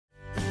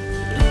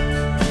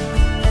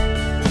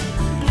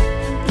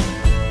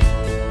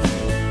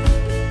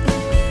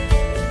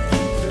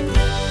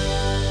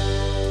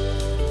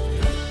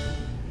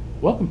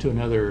Welcome to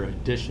another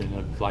edition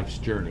of Life's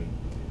Journey.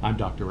 I'm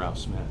Dr. Ralph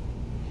Smith.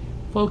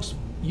 Folks,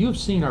 you have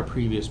seen our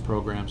previous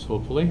programs,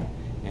 hopefully,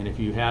 and if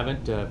you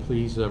haven't,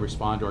 please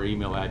respond to our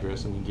email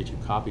address and we can get you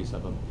copies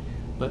of them.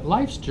 But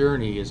Life's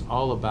Journey is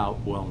all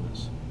about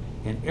wellness,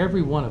 and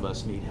every one of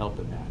us need help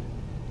in that.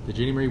 The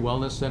Jenny Marie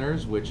Wellness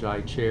Centers, which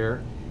I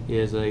chair,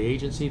 is an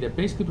agency that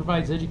basically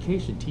provides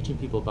education, teaching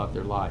people about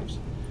their lives.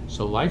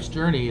 So Life's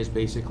Journey is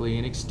basically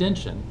an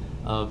extension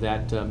of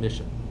that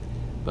mission.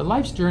 But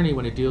Life's Journey,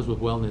 when it deals with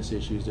wellness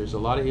issues, there's a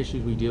lot of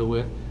issues we deal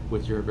with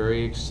which are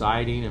very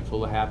exciting and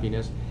full of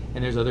happiness,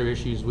 and there's other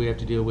issues we have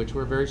to deal with which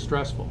are very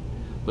stressful.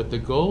 But the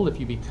goal, if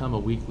you become a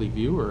weekly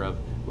viewer of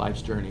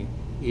Life's Journey,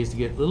 is to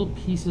get little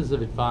pieces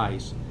of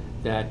advice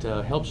that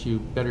helps you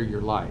better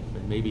your life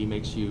and maybe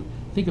makes you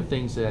think of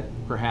things that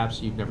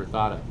perhaps you've never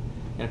thought of.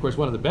 And of course,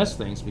 one of the best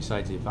things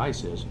besides the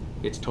advice is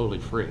it's totally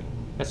free.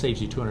 That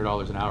saves you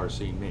 $200 an hour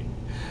seeing me.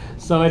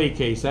 So in any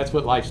case, that's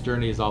what Life's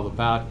Journey is all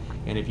about.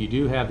 And if you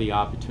do have the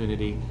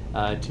opportunity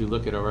to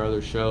look at our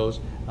other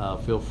shows,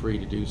 feel free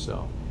to do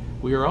so.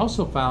 We are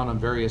also found on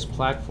various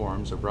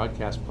platforms or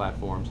broadcast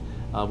platforms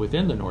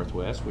within the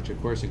Northwest, which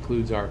of course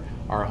includes our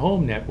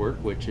home network,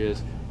 which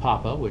is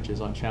Papa, which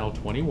is on channel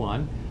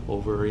 21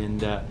 over in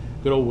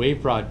good old Wave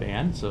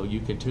Broadband. So you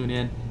can tune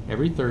in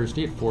every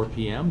Thursday at 4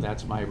 p.m.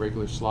 That's my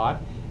regular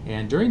slot.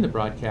 And during the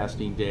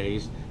broadcasting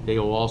days, they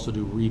will also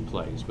do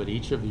replays. But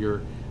each of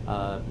your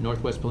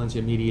Northwest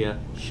Peninsula Media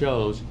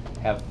shows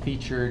have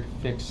featured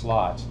fixed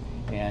slots.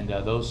 And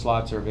those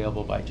slots are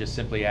available by just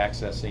simply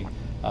accessing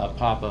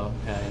Papa,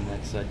 and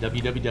that's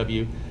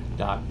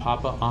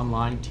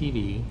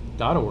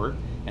www.papaonlinetv.org.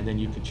 And then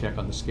you can check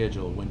on the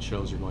schedule when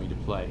shows are going to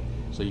play,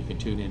 so you can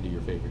tune into your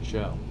favorite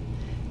show.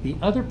 The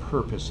other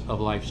purpose of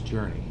Life's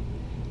Journey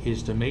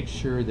is to make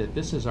sure that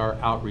this is our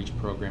outreach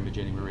program at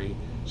Jenny Marie,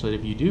 so that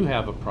if you do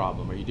have a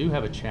problem or you do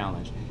have a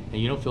challenge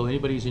and you don't feel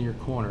anybody's in your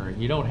corner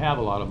and you don't have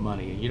a lot of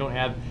money and you don't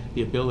have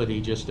the ability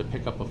just to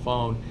pick up a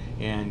phone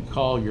and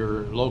call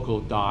your local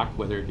doc,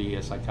 whether it be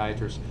a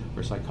psychiatrist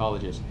or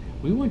psychologist,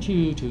 we want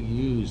you to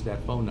use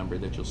that phone number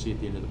that you'll see at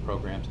the end of the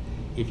programs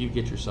if you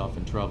get yourself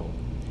in trouble.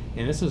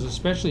 And this is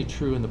especially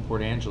true in the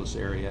Port Angeles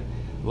area.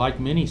 Like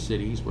many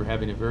cities, we're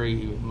having a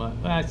very,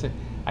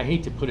 I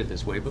hate to put it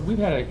this way, but we've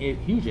had a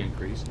huge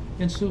increase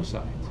in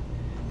suicides.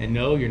 And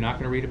no, you're not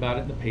going to read about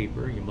it in the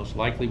paper. You most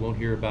likely won't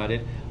hear about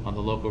it on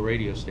the local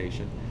radio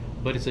station.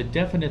 But it's a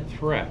definite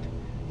threat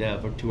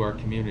to our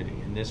community.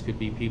 And this could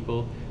be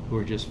people who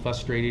are just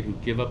frustrated, who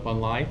give up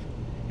on life,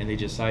 and they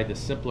decide the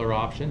simpler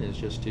option is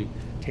just to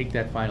take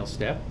that final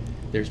step.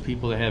 There's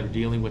people that are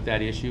dealing with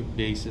that issue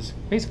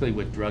basically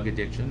with drug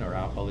addiction or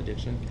alcohol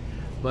addiction.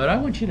 But I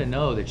want you to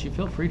know that you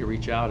feel free to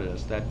reach out to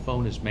us. That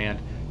phone is manned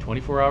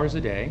 24 hours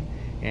a day.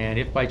 And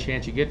if by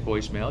chance you get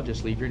voicemail,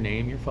 just leave your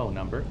name, your phone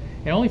number,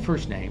 and only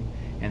first name,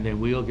 and then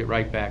we'll get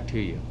right back to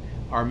you.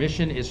 Our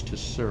mission is to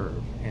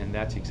serve, and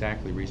that's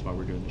exactly the reason why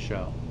we're doing the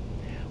show.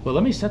 Well,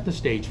 let me set the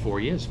stage for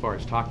you as far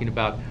as talking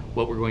about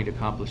what we're going to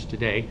accomplish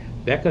today.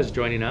 Becca's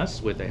joining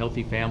us with the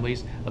Healthy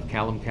Families of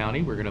Clallam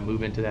County. We're going to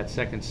move into that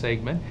second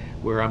segment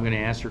where I'm going to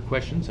answer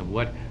questions and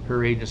what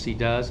her agency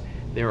does.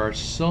 There are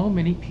so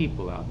many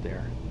people out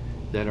there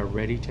that are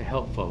ready to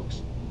help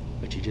folks,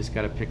 but you just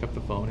got to pick up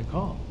the phone and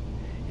call.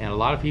 And a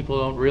lot of people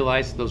don't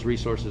realize that those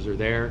resources are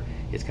there.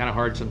 It's kind of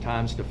hard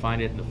sometimes to find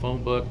it in the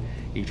phone book.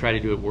 You try to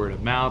do it word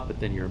of mouth,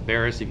 but then you're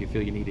embarrassed if you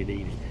feel you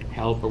need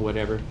help or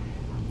whatever.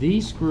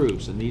 These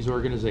groups and these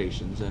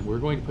organizations, and we're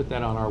going to put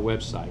that on our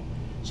website,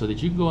 so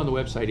that you can go on the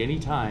website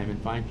anytime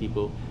and find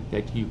people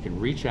that you can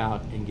reach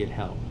out and get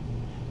help.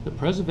 The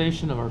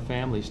preservation of our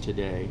families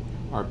today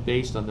are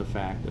based on the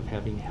fact of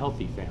having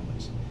healthy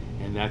families.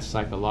 And that's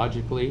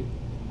psychologically,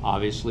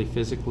 obviously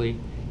physically,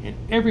 in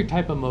every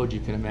type of mode you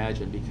can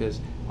imagine, because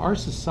our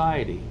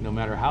society, no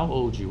matter how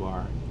old you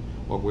are,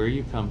 or where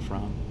you come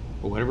from,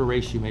 or whatever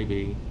race you may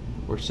be,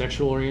 or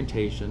sexual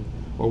orientation,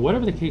 or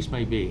whatever the case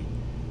may be,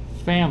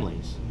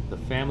 families, the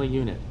family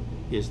unit,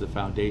 is the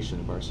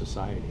foundation of our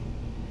society.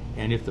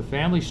 And if the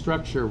family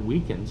structure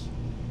weakens,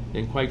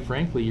 then quite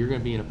frankly, you're going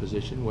to be in a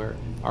position where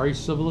our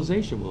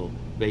civilization will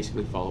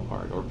basically fall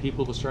apart, or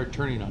people will start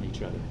turning on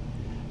each other.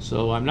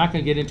 So I'm not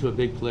going to get into a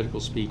big political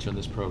speech on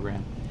this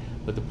program.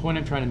 But the point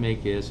I'm trying to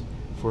make is,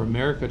 for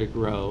America to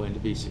grow and to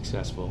be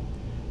successful,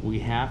 we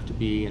have to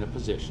be in a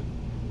position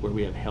where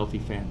we have healthy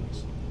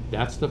families.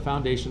 That's the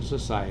foundation of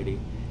society.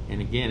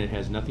 And again, it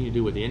has nothing to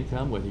do with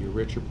income, whether you're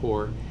rich or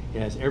poor. It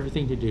has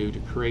everything to do to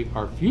create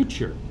our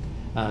future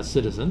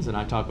citizens, and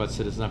I talk about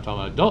citizens, I'm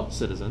talking about adult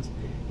citizens,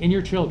 in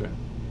your children.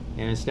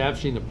 And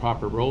establishing the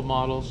proper role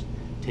models,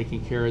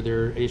 taking care of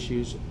their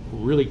issues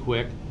really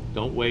quick.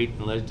 Don't wait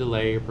and let it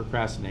delay or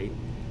procrastinate.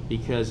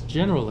 Because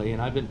generally,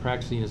 and I've been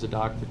practicing as a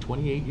doc for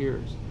 28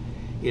 years,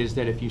 is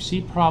that if you see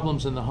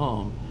problems in the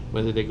home,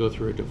 whether they go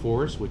through a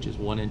divorce, which is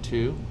 1 in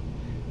 2,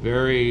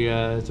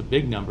 it's a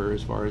big number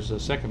as far as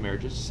second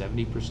marriages,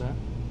 70%.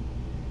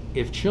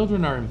 If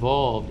children are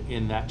involved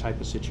in that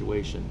type of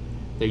situation,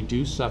 they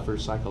do suffer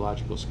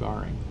psychological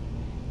scarring.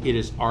 It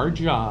is our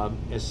job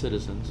as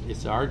citizens,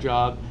 it's our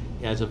job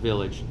as a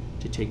village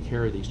to take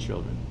care of these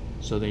children.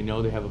 so they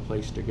know they have a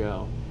place to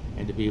go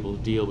and to be able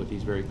to deal with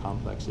these very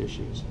complex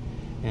issues.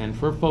 And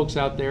for folks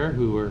out there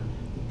who are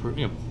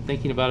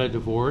thinking about a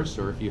divorce,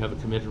 or if you have a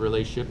committed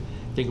relationship,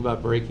 think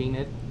about breaking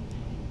it,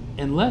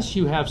 unless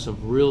you have some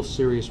real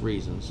serious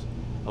reasons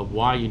of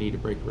why you need to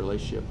break a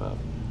relationship up,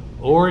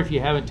 or if you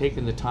haven't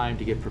taken the time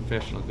to get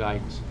professional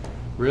guidance,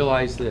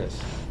 realize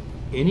this: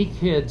 any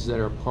kids that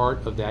are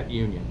part of that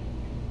union,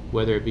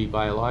 whether it be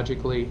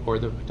biologically or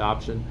the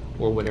adoption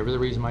or whatever the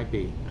reason might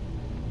be,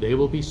 they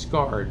will be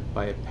scarred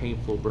by a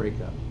painful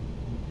breakup.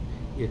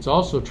 It's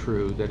also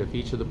true that if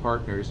each of the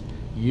partners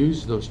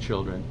use those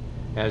children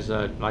as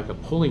like a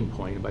pulling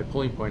point, and by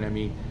pulling point I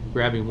mean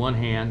grabbing one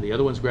hand, the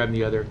other one's grabbing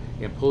the other,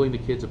 and pulling the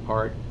kids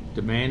apart,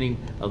 demanding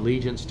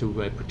allegiance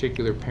to a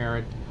particular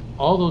parent,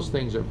 all those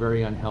things are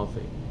very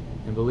unhealthy.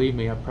 And believe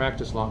me, I've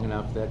practiced long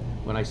enough that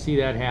when I see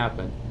that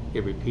happen,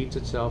 it repeats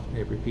itself and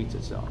it repeats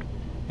itself.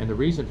 And the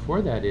reason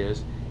for that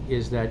is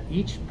that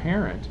each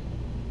parent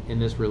in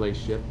this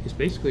relationship is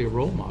basically a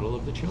role model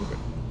of the children.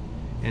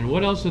 And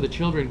what else are the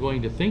children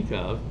going to think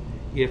of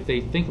if they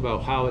think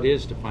about how it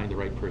is to find the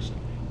right person,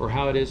 or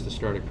how it is to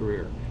start a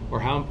career, or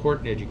how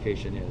important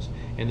education is,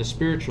 and the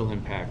spiritual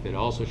impact that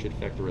also should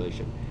affect the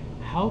relationship?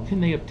 How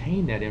can they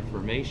obtain that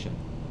information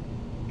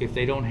if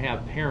they don't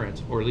have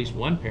parents, or at least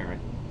one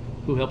parent,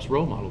 who helps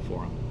role model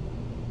for them?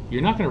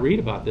 You're not going to read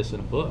about this in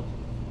a book.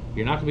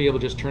 You're not going to be able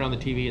to just turn on the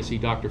TV and see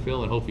Dr.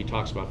 Phil and hope he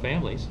talks about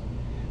families.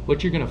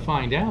 What you're going to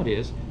find out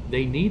is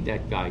they need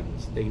that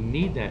guidance, they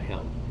need that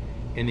help,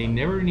 and they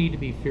never need to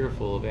be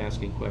fearful of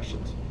asking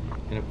questions.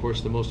 And of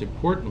course, the most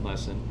important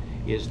lesson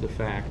is the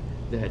fact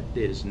that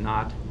it is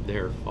not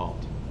their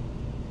fault.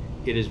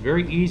 It is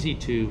very easy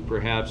to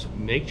perhaps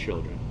make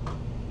children,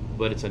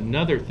 but it's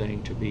another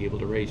thing to be able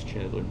to raise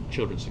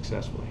children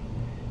successfully.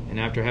 And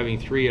after having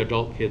 3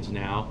 adult kids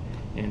now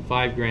and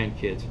 5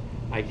 grandkids,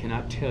 I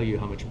cannot tell you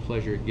how much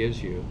pleasure it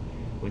gives you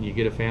when you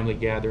get a family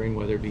gathering,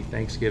 whether it be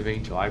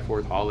Thanksgiving, July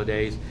 4th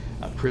holidays,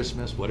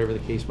 Christmas, whatever the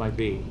case might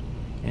be,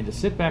 and to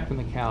sit back on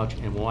the couch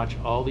and watch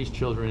all these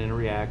children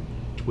interact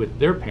with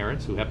their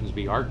parents, who happens to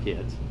be our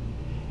kids,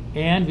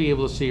 and be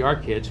able to see our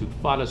kids who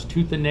fought us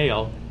tooth and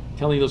nail,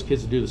 telling those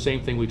kids to do the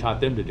same thing we taught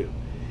them to do.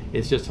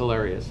 It's just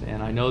hilarious.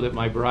 And I know that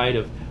my bride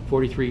of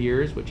 43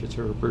 years, which is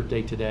her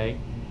birthday today,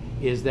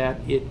 is that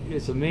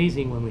it's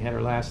amazing when we had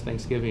our last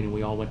Thanksgiving and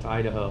we all went to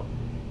Idaho,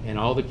 and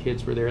all the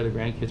kids were there, the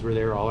grandkids were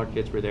there, all our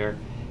kids were there,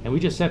 and we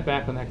just sat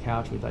back on that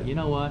couch. We thought, you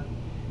know what?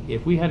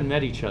 If we hadn't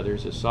met each other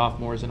as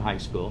sophomores in high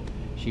school,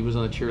 she was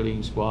on the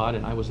cheerleading squad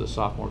and I was the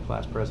sophomore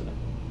class president,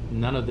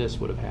 none of this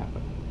would have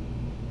happened.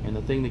 And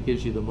the thing that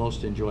gives you the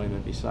most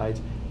enjoyment, besides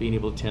being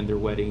able to attend their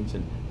weddings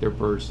and their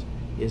births,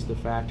 is the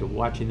fact of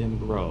watching them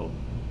grow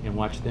and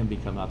watch them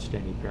become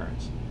outstanding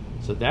parents.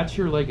 So that's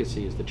your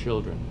legacy, as the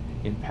children,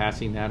 in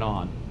passing that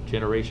on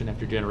generation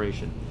after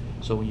generation.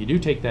 So when you do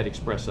take that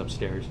express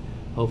upstairs,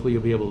 hopefully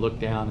you'll be able to look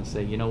down and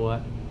say, you know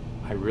what,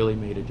 I really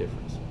made a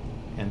difference.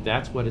 And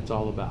that's what it's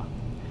all about.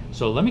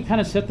 So let me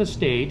kind of set the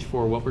stage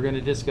for what we're going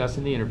to discuss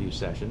in the interview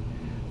session.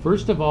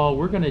 First of all,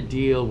 we're going to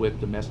deal with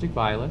domestic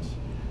violence.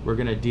 We're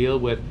going to deal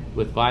with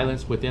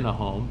violence within a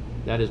home.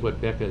 That is what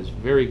Becca is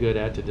very good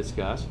at to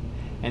discuss.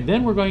 And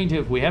then we're going to,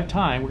 if we have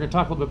time, we're going to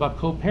talk a little bit about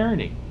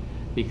co-parenting,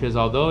 because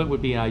although it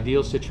would be an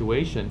ideal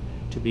situation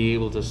to be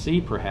able to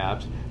see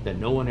perhaps that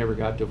no one ever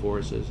got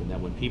divorces, and that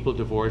when people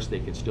divorce they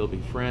can still be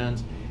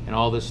friends and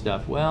all this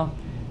stuff, well,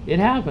 it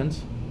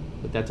happens,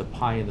 but that's a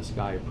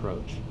pie-in-the-sky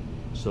approach.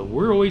 So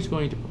we're always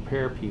going to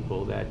prepare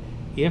people that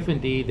if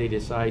indeed they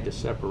decide to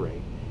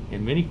separate,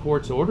 and many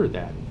courts order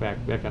that. In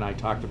fact, Becca and I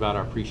talked about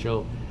our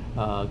pre-show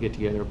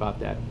get-together about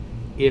that.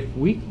 If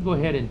we can go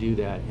ahead and do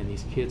that, and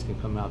these kids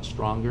can come out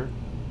stronger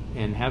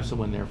and have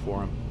someone there for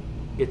them,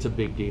 it's a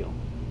big deal.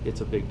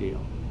 It's a big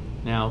deal.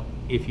 Now,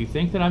 if you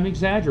think that I'm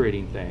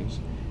exaggerating things,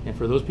 and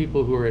for those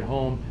people who are at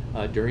home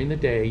during the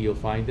day, you'll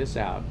find this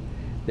out,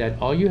 that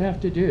all you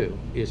have to do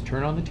is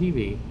turn on the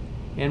TV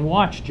and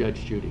watch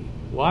Judge Judy,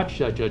 watch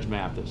Judge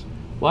Mathis,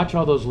 watch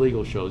all those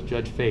legal shows,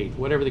 Judge Faith,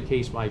 whatever the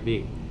case might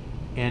be,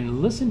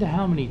 and listen to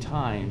how many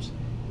times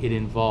it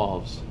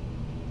involves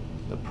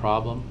the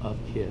problem of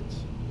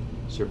kids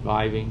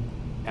surviving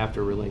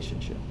after a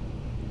relationship.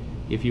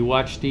 If you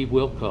watch Steve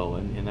Wilco,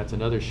 and that's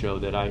another show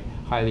that I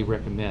highly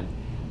recommend,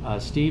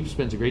 Steve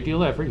spends a great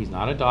deal of effort. He's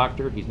not a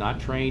doctor, he's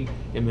not trained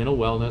in mental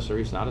wellness, or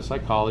he's not a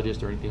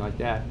psychologist or anything like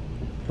that,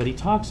 but he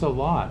talks a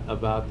lot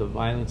about the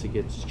violence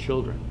against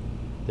children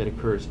that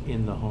occurs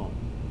in the home,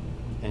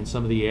 and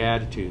some of the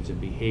attitudes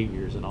and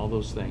behaviors and all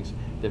those things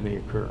that may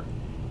occur.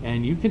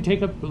 And you can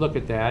take a look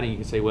at that and you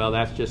can say, well,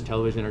 that's just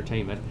television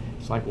entertainment.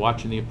 It's like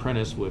watching The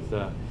Apprentice with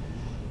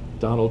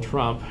Donald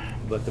Trump,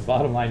 but the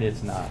bottom line,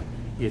 it's not.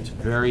 It's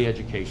very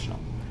educational.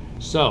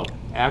 So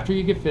after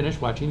you get finished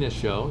watching this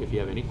show, if you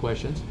have any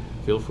questions,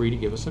 feel free to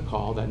give us a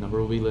call. That number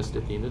will be listed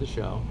at the end of the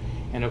show.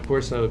 And of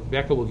course,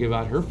 Becca will give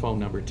out her phone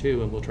number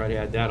too, and we'll try to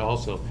add that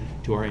also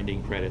to our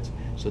ending credits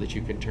so that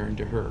you can turn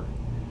to her.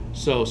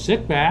 So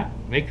sit back,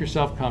 make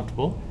yourself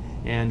comfortable,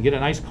 and get a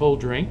nice cold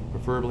drink,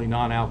 preferably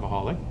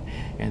non-alcoholic.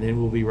 And then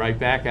we'll be right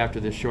back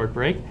after this short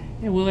break,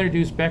 and we'll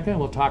introduce Becca and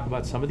we'll talk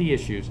about some of the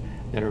issues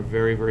that are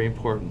very, very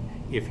important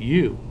if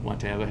you want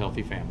to have a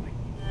healthy family.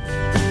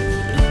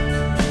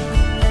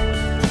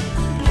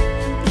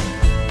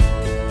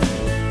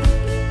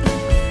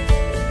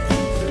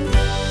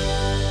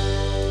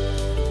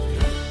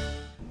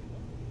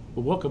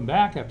 Well, welcome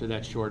back after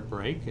that short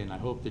break, and I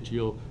hope that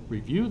you'll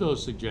review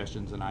those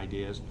suggestions and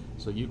ideas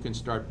so you can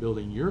start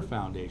building your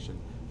foundation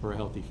for a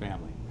healthy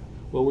family.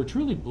 Well, we're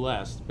truly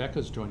blessed.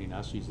 Becca's joining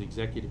us. She's the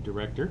Executive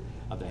Director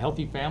of the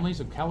Healthy Families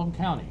of Clallam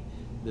County.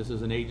 This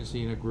is an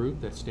agency and a group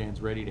that stands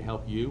ready to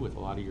help you with a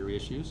lot of your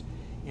issues.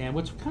 And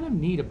what's kind of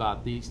neat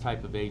about these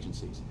type of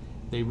agencies,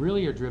 they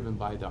really are driven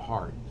by the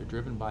heart. They're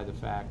driven by the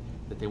fact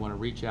that they want to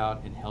reach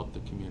out and help the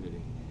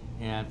community.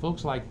 And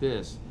folks like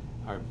this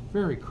are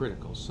very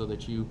critical so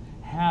that you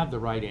have the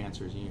right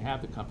answers and you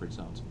have the comfort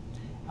zones.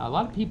 A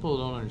lot of people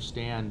don't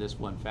understand this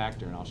one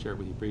factor, and I'll share it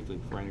with you briefly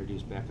before I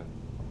introduce Becca.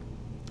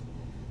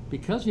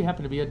 Because you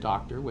happen to be a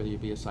doctor, whether you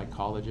be a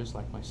psychologist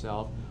like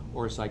myself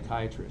or a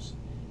psychiatrist,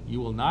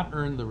 you will not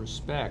earn the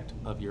respect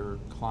of your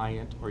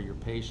client or your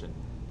patient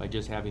by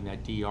just having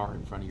that DR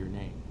in front of your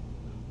name.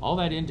 All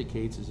that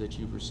indicates is that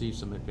you've received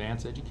some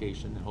advanced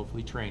education and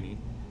hopefully training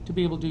to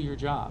be able to do your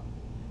job.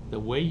 The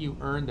way you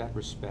earn that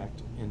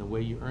respect and the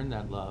way you earn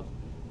that love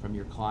from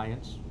your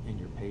clients and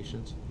your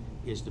patients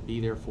is to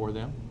be there for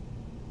them,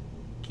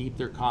 keep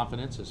their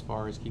confidence as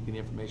far as keeping the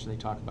information they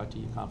talk about to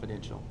you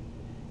confidential,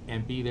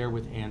 and be there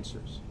with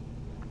answers.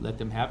 Let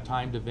them have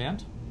time to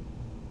vent.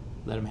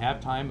 Let them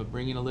have time of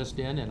bringing a list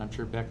in, and I'm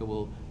sure Becca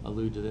will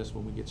allude to this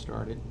when we get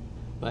started,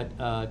 but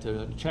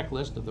to a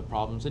checklist of the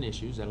problems and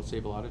issues. That'll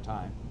save a lot of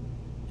time.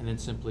 And then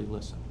simply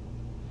listen.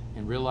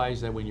 And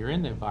realize that when you're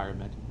in the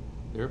environment,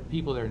 there are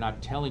people that are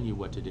not telling you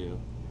what to do.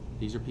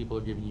 These are people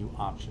who are giving you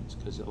options,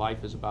 because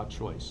life is about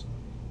choice.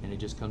 And it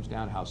just comes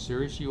down to how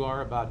serious you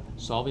are about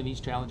solving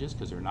these challenges,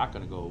 because they're not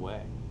going to go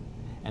away.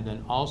 And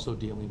then also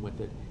dealing with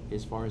it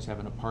as far as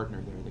having a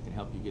partner there that can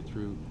help you get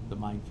through the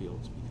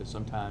minefields, because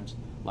sometimes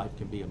life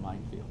can be a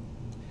minefield.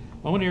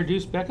 I want to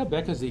introduce Becca.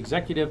 Becca's the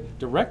Executive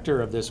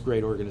Director of this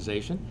great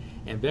organization.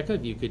 And Becca,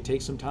 if you could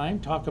take some time,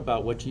 talk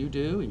about what you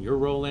do and your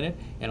role in it,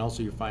 and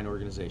also your fine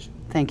organization.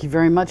 Thank you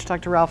very much,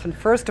 Dr. Ralph. And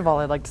first of all,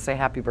 I'd like to say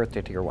happy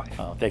birthday to your wife.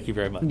 Oh, thank you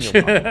very much.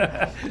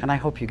 And I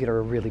hope you get her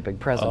a really big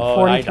present. Oh,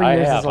 43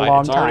 years is a long time.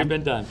 It's already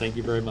been done. Thank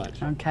you very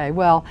much. Okay,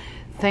 well,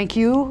 thank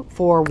you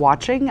for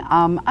watching.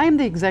 I am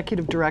the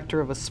Executive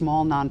Director of a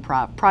small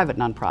private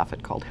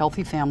nonprofit called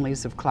Healthy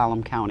Families of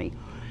Clallam County.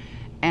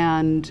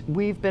 And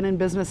we've been in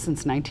business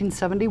since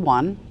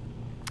 1971.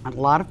 And a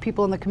lot of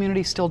people in the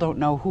community still don't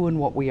know who and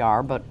what we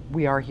are, but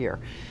we are here.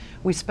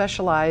 We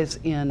specialize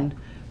in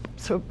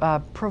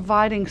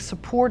providing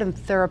support and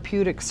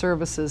therapeutic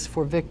services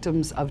for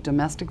victims of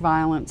domestic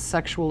violence,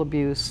 sexual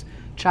abuse,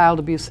 child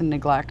abuse and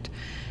neglect.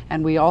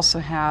 And we also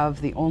have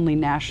the only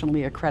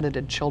nationally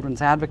accredited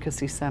Children's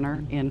Advocacy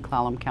Center in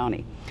Clallam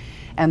County.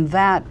 And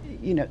that,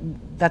 you know,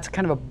 that's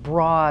kind of a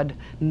broad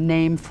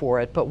name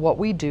for it, but what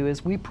we do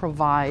is we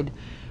provide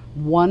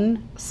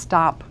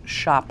one-stop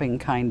shopping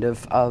kind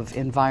of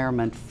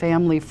environment,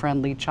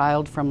 family-friendly,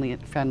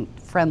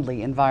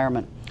 child-friendly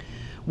environment,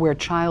 where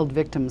child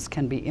victims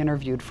can be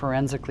interviewed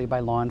forensically by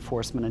law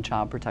enforcement and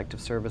child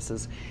protective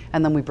services.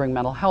 And then we bring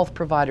mental health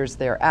providers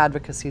there,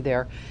 advocacy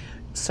there.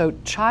 So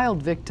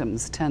child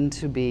victims tend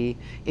to be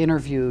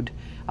interviewed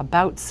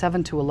about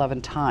 7 to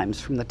 11 times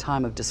from the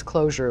time of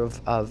disclosure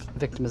of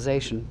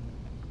victimization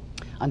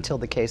until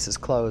the case is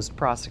closed,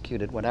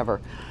 prosecuted,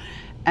 whatever.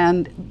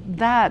 And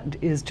that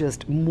is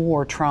just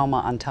more trauma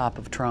on top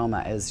of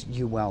trauma, as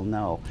you well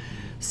know.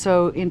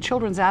 So in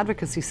children's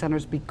advocacy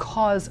centers,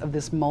 because of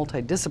this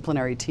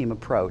multidisciplinary team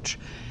approach,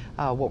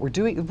 what we're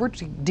doing, we're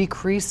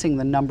decreasing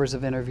the numbers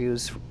of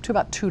interviews to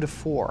about 2 to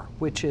 4,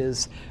 which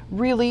is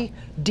really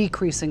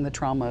decreasing the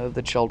trauma of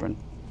the children.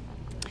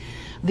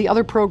 The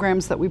other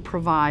programs that we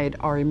provide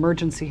are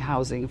emergency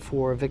housing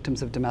for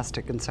victims of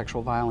domestic and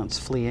sexual violence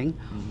fleeing,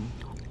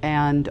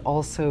 and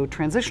also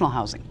transitional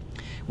housing,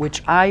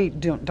 which I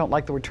don't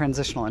like the word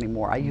transitional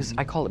anymore.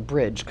 I call it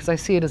bridge, because I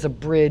see it as a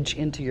bridge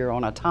into your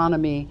own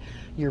autonomy,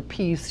 your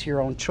peace,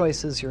 your own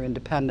choices, your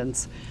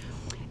independence.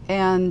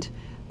 And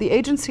the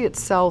agency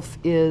itself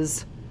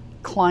is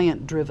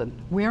client-driven.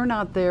 We're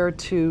not there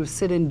to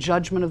sit in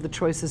judgment of the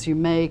choices you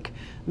make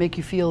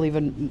you feel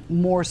even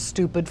more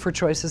stupid for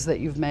choices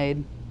that you've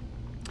made.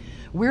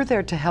 We're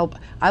there to help.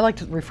 I like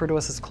to refer to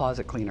us as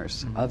closet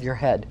cleaners of your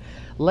head.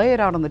 Lay it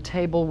out on the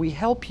table. We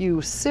help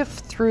you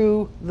sift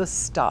through the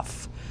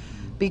stuff,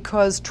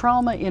 because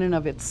trauma in and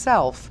of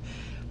itself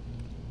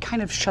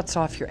kind of shuts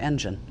off your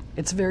engine.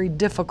 It's very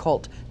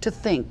difficult to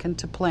think and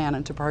to plan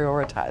and to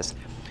prioritize.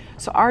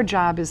 So our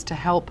job is to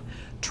help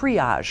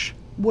triage.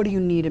 What do you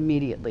need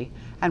immediately?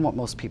 And what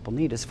most people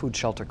need is food,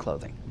 shelter,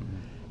 clothing.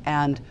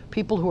 And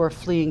people who are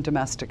fleeing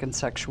domestic and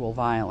sexual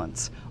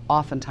violence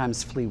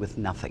oftentimes flee with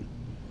nothing.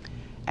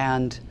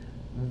 And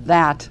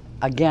that,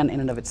 again,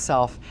 in and of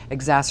itself,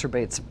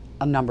 exacerbates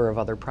a number of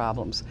other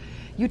problems.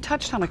 You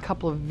touched on a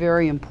couple of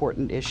very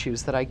important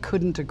issues that I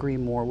couldn't agree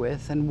more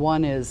with, and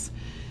one is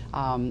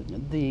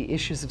The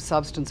issues of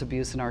substance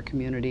abuse in our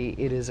community,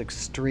 it is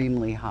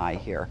extremely high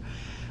here.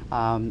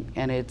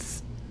 And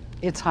it's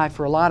high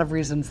for a lot of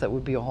reasons that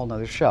would be a whole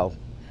nother show.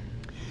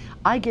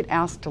 I get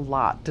asked a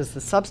lot, does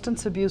the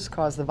substance abuse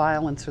cause the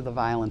violence or the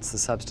violence the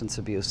substance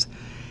abuse?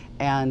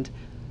 And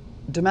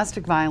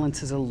domestic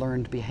violence is a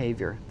learned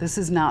behavior. This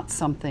is not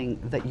something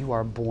that you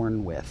are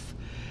born with.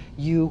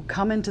 You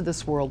come into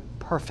this world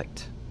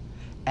perfect,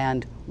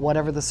 and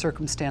whatever the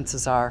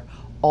circumstances are,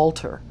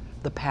 alter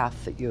the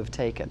path that you have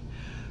taken.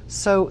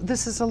 So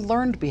this is a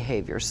learned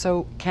behavior.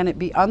 So can it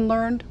be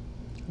unlearned?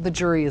 The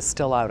jury is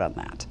still out on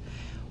that.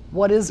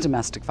 What is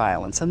domestic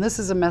violence? And this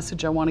is a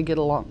message I want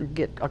to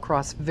get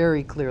across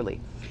very clearly.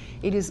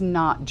 It is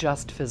not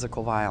just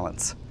physical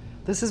violence.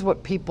 This is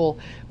what people,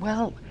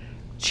 well,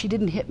 she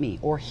didn't hit me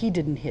or he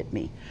didn't hit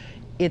me.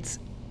 It's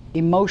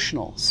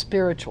emotional,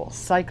 spiritual,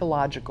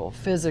 psychological,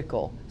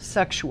 physical,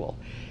 sexual.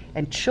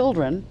 And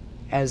children,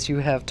 as you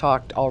have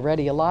talked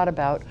already a lot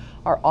about,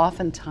 are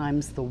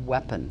oftentimes the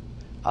weapon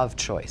of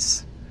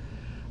choice.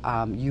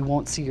 You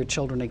won't see your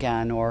children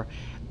again, or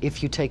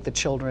if you take the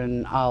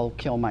children, I'll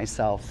kill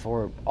myself,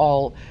 or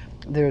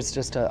there's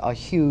just a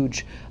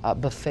huge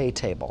buffet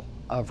table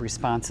of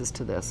responses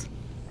to this.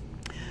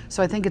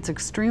 So I think it's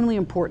extremely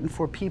important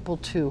for people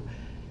to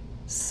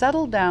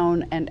settle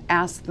down and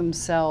ask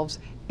themselves,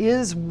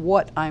 is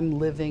what I'm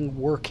living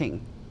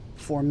working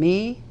for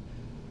me,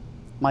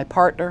 my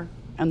partner,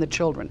 and the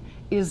children?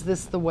 Is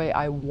this the way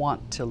I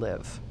want to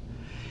live?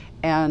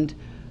 And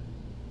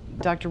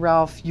Dr.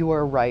 Ralph, you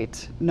are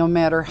right. No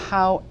matter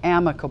how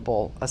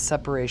amicable a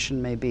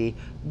separation may be,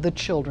 the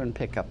children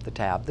pick up the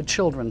tab. The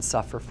children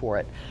suffer for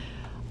it.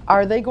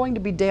 Are they going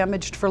to be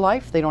damaged for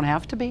life? They don't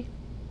have to be.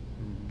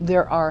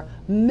 There are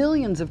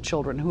millions of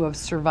children who have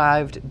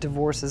survived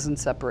divorces and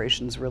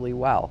separations really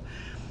well.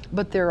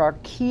 But there are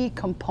key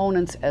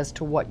components as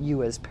to what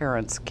you as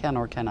parents can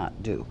or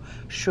cannot do,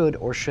 should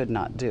or should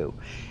not do.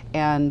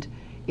 And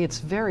it's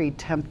very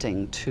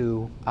tempting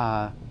to,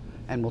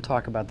 and we'll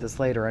talk about this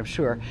later, I'm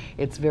sure,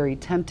 it's very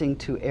tempting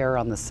to err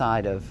on the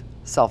side of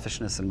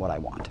selfishness and what I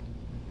want.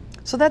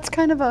 So that's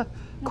kind of a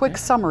quick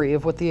summary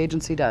of what the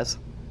agency does.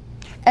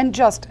 And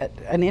just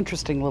an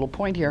interesting little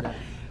point here,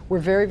 we're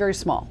very, very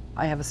small.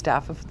 I have a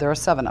staff of, there are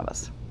 7 of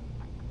us,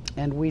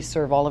 and we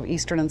serve all of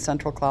eastern and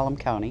central Clallam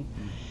County.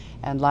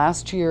 And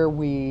last year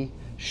we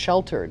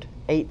sheltered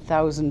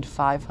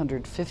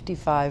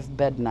 8,555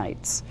 bed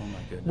nights,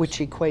 which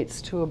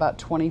equates to about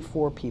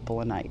 24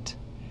 people a night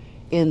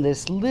in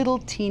this little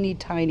teeny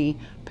tiny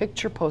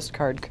picture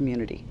postcard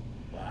community.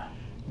 Wow.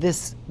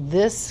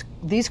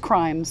 These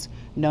crimes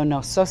know no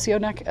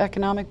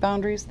socioeconomic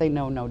boundaries, they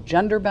know no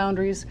gender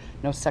boundaries,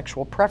 no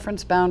sexual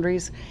preference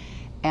boundaries,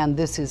 and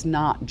this is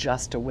not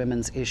just a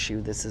women's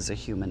issue, this is a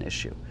human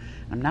issue.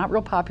 I'm not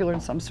real popular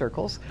in some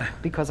circles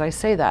because I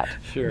say that,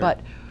 sure. But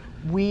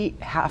we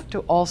have to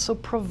also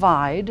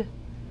provide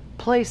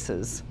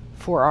places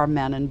for our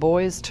men and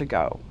boys to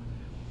go.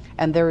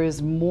 And there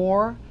is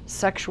more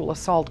sexual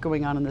assault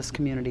going on in this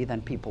community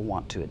than people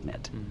want to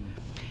admit.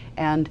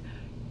 And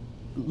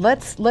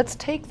let's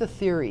take the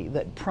theory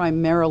that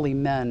primarily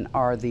men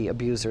are the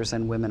abusers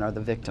and women are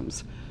the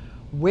victims.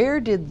 Where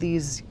did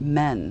these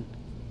men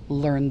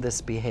learn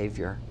this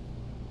behavior?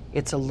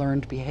 It's a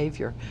learned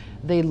behavior.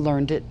 They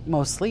learned it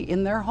mostly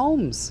in their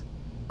homes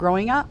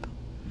growing up.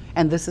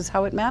 And this is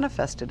how it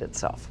manifested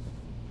itself.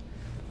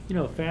 You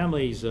know,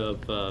 families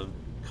of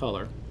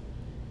color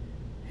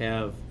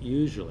have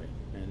usually,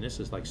 and this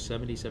is like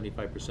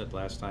 70-75%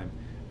 last time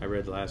I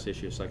read the last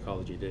issue of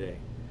Psychology Today,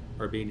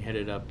 are being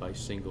headed up by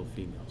single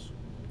females.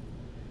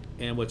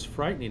 And what's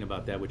frightening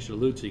about that, which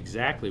alludes to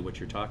exactly what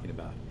you're talking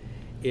about,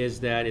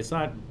 is that it's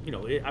not, you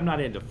know, I'm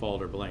not into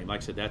fault or blame.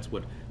 Like I said, that's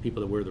what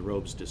people that wear the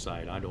robes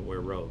decide. I don't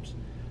wear robes.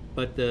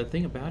 But the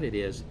thing about it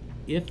is,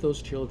 if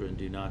those children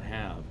do not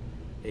have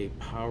a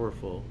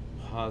powerful,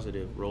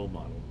 positive role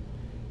model,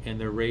 and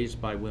they're raised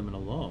by women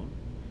alone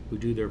who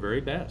do their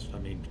very best, I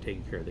mean,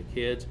 taking care of the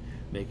kids,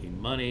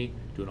 making money,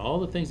 doing all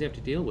the things they have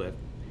to deal with,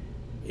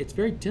 it's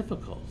very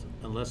difficult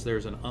unless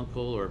there's an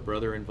uncle or a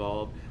brother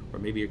involved, or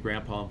maybe a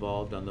grandpa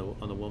involved on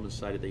the woman's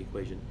side of the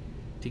equation,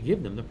 to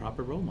give them the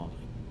proper role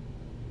modeling.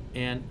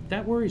 And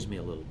that worries me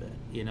a little bit,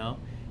 you know?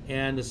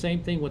 And the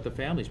same thing with the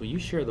families. When you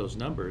share those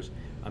numbers,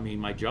 I mean,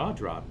 my jaw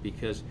dropped,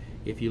 because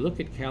if you look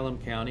at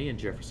Clallam County and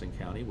Jefferson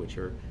County, which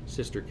are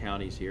sister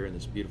counties here in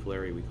this beautiful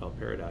area we call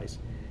Paradise,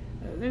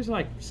 there's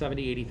like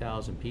 70,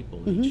 80,000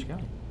 people in each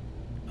county.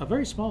 A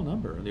very small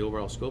number in the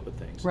overall scope of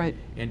things. Right.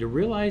 And to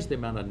realize the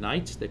amount of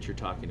nights that you're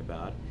talking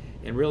about,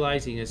 and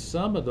realizing that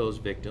some of those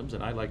victims,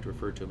 and I like to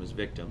refer to them as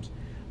victims,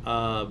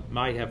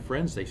 might have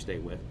friends they stay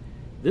with.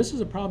 This is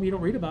a problem you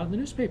don't read about in the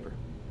newspaper.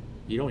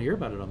 You don't hear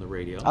about it on the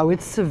radio. Oh,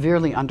 it's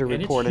severely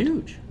underreported. And it's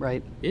huge.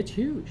 Right. It's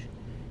huge.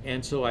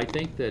 And so I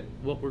think that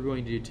what we're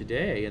going to do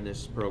today in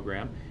this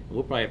program, and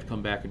we'll probably have to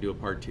come back and do a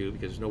part 2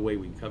 because there's no way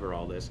we can cover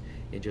all this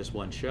in just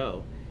one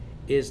show,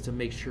 is to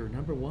make sure,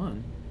 number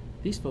one,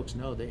 these folks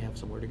know they have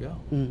somewhere to go.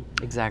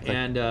 Exactly.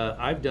 And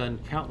I've done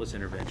countless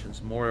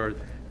interventions, more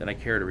than I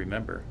care to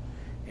remember.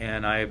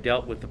 And I have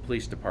dealt with the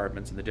police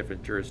departments in the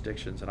different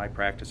jurisdictions, and I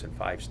practice in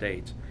 5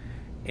 states.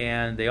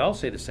 And they all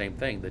say the same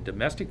thing. The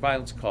domestic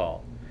violence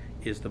call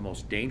is the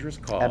most dangerous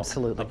call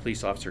Absolutely. a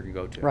police officer can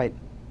go to. Right.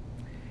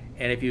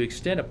 And if you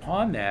extend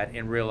upon that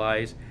and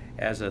realize,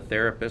 as a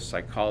therapist,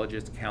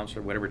 psychologist,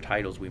 counselor, whatever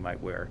titles we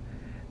might wear,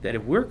 that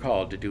if we're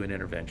called to do an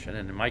intervention,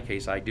 and in my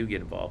case I do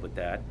get involved with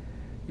that,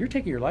 you're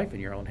taking your life in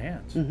your own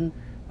hands. Mm-hmm.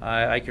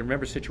 I can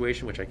remember a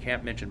situation which I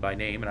can't mention by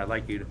name, and I'd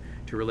like you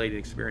to relate an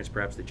experience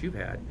perhaps that you've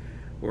had,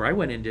 where I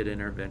went and did an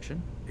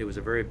intervention. It was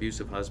a very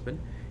abusive husband.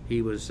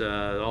 He was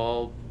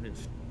all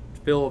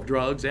full of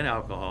drugs and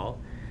alcohol,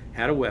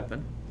 had a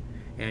weapon,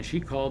 and she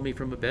called me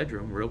from a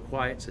bedroom real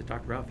quiet, said,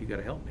 "Dr. Ralph, you got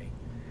to help me."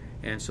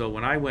 And so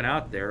when I went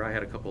out there, I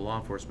had a couple law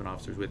enforcement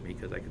officers with me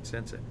because I could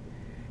sense it.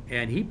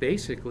 And he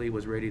basically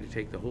was ready to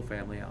take the whole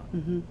family out.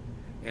 Mm-hmm.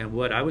 And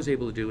what I was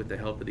able to do with the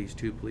help of these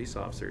 2 police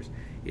officers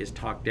is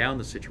talk down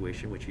the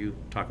situation, which you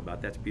talk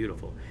about, that's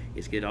beautiful,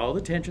 is get all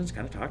the tensions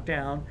kind of talked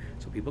down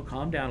so people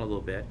calm down a little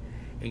bit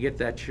and get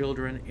that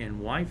children and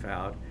wife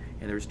out.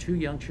 And there was 2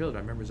 young children.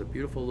 I remember there was a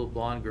beautiful little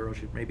blonde girl,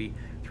 she had maybe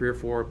 3 or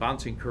 4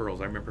 bouncing curls,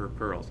 I remember her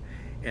curls,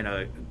 and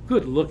a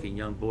good looking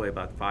young boy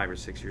about 5 or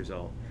 6 years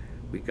old.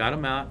 We got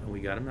them out, and we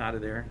got them out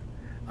of there.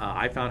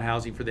 I found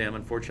housing for them.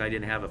 Unfortunately, I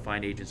didn't have a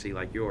fine agency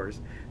like yours,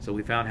 so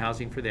we found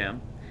housing for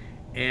them.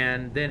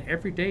 And then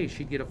every day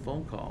she'd get a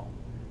phone call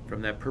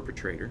from that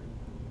perpetrator.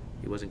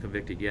 He wasn't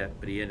convicted yet,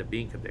 but he ended up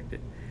being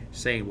convicted,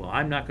 saying, "Well,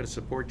 I'm not going to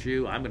support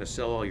you. I'm going to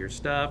sell all your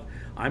stuff.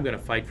 I'm going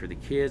to fight for the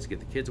kids, get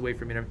the kids away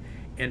from you,"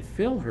 and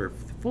fill her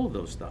full of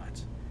those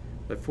thoughts.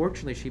 But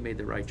fortunately, she made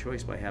the right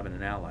choice by having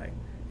an ally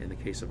in the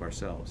case of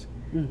ourselves.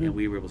 Mm-hmm. And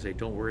we were able to say,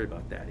 don't worry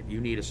about that. If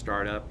you need a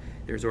startup,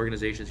 there's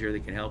organizations here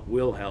that can help,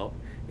 will help,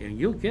 and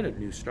you'll get a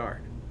new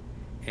start.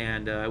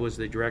 And I was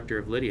the director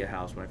of Lydia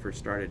House when I first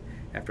started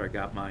after I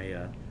got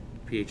my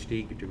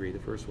PhD degree, the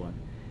first one.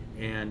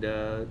 And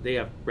they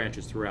have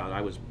branches throughout.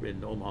 I was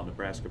in Omaha,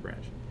 Nebraska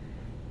branch.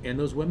 And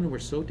those women were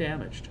so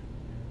damaged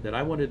that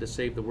I wanted to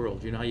save the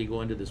world. You know how you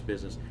go into this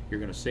business, you're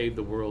going to save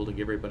the world and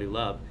give everybody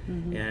love.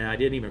 Mm-hmm. And it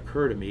didn't even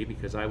occur to me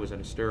because I was in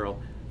a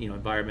sterile,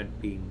 environment,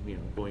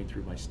 going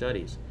through my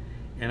studies.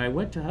 And I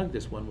went to hug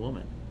this one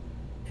woman,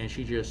 and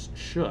she just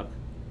shook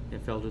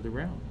and fell to the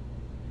ground.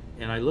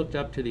 And I looked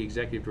up to the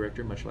executive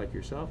director, much like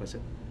yourself. I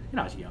said,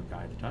 I was a young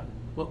guy at the time.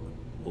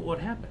 What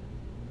happened?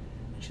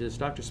 And she says,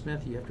 "Dr.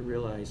 Smith, you have to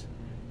realize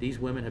these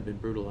women have been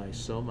brutalized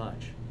so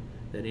much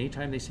that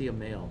anytime they see a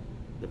male,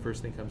 the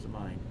first thing comes to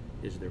mind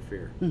is their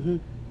fear." Mm-hmm.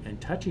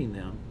 And touching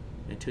them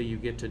until you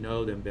get to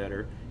know them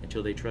better,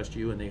 until they trust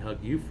you and they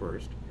hug you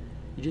first,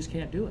 you just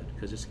can't do it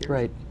because it scares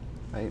them.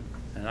 Right.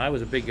 And I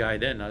was a big guy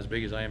then, not as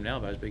big as I am now,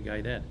 but I was a big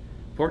guy then.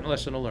 Important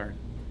lesson to learn.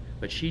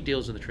 But she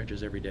deals in the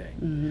trenches every day.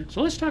 Mm-hmm.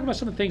 So let's talk about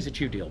some of the things that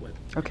you deal with.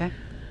 Okay.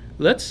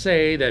 Let's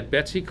say that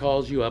Betsy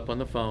calls you up on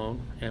the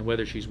phone, and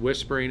whether she's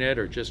whispering it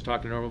or just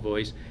talking a normal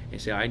voice,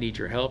 and say, "I need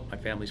your help, my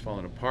family's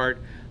falling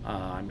apart,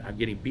 I'm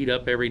getting beat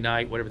up every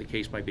night," whatever the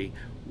case might be.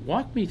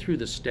 Walk me through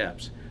the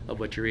steps of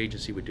what your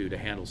agency would do to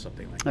handle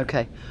something like that.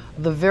 Okay.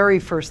 The very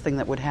first thing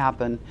that would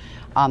happen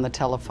on the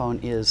telephone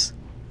is,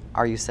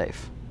 are you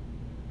safe?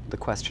 The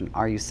question,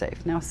 are you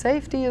safe? Now,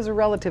 safety is a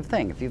relative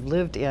thing. If you've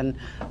lived in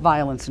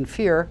violence and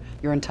fear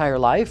your entire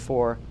life,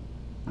 or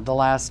the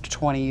last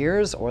 20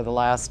 years, or the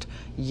last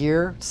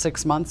year,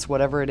 6 months,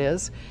 whatever it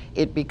is,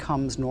 it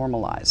becomes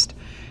normalized.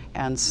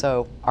 And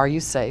so, are you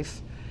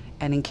safe?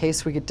 And in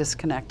case we get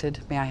disconnected,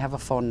 may I have a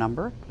phone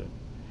number? Good.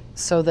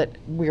 So that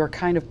we are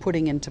kind of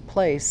putting into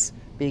place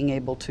being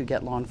able to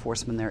get law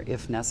enforcement there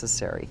if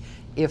necessary,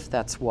 if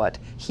that's what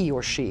he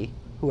or she,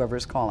 whoever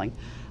is calling,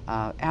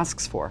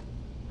 asks for.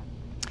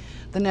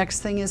 The next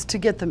thing is to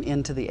get them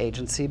into the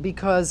agency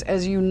because,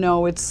 as you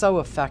know, it's so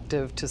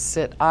effective to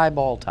sit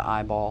eyeball to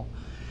eyeball.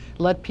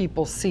 Let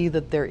people see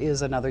that there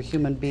is another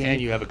human being. And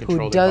you have a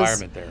controlled does,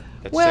 environment there.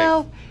 That's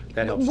well, safe.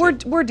 That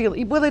helps we're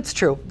dealing. Well, it's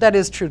true. That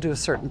is true to a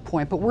certain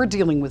point. But we're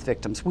dealing with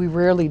victims. We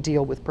rarely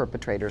deal with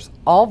perpetrators.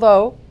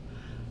 Although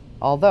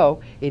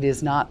it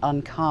is not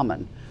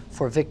uncommon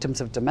for victims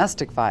of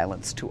domestic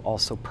violence to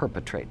also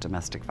perpetrate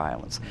domestic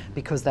violence,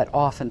 because that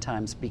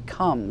oftentimes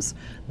becomes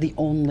the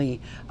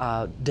only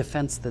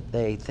defense that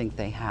they think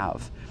they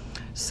have.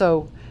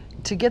 So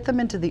to get them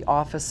into the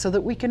office so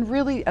that we can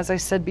really, as I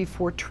said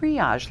before,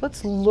 triage.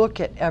 Let's look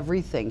at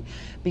everything,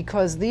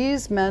 because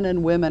these men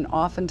and women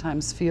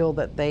oftentimes feel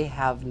that they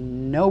have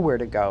nowhere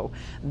to go,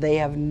 they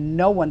have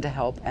no one to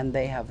help, and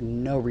they have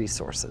no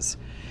resources.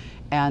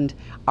 And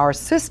our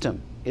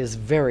system is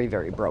very,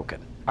 very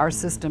broken. Our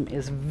system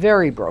is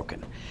very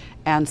broken.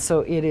 And so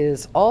it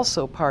is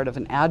also part of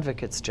an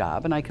advocate's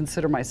job, and I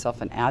consider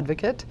myself an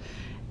advocate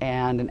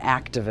and an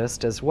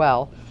activist as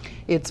well.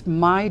 It's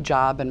my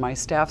job and my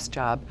staff's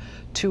job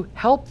to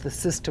help the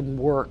system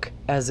work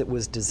as it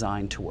was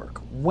designed to work.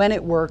 When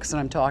it works, and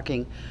I'm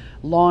talking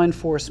law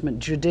enforcement,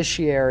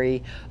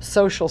 judiciary,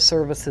 social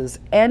services,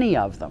 any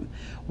of them,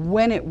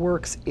 when it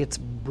works, it's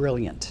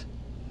brilliant.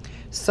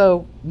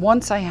 So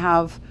once I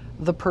have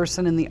the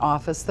person in the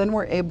office, then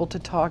we're able to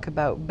talk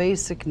about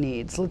basic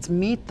needs. Let's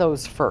meet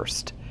those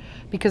first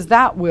because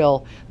that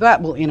will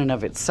in and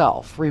of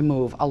itself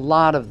remove a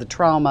lot of the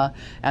trauma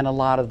and a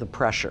lot of the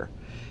pressure,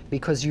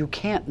 because you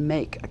can't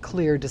make a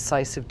clear,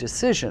 decisive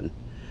decision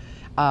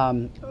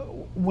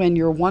when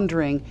you're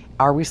wondering,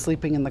 are we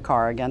sleeping in the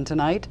car again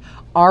tonight?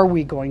 Are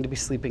we going to be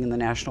sleeping in the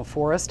National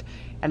Forest?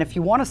 And if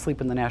you want to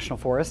sleep in the National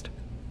Forest,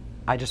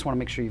 I just want to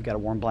make sure you've got a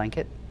warm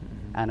blanket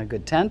and a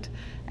good tent,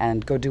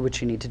 and go do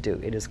what you need to do.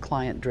 It is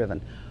client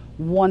driven.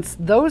 Once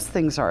those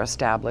things are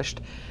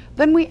established,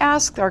 then we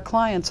ask our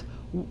clients,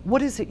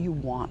 what is it you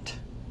want?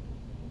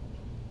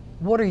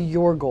 What are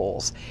your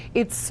goals?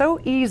 It's so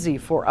easy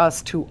for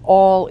us to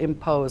all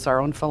impose our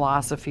own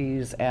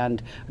philosophies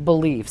and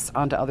beliefs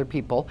onto other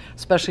people,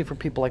 especially for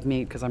people like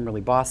me, because I'm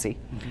really bossy,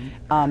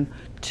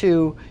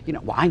 to,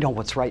 well, I know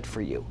what's right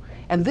for you.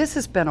 And this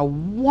has been a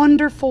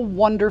wonderful,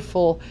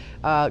 wonderful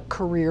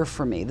career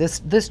for me.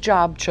 This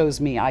job chose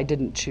me. I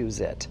didn't choose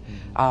it.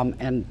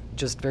 And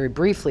just very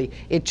briefly,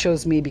 it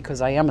chose me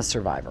because I am a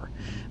survivor.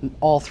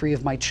 All 3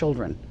 of my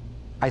children,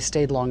 I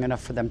stayed long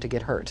enough for them to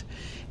get hurt.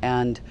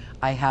 And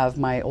I have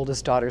my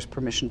oldest daughter's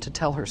permission to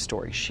tell her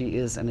story. She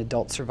is an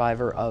adult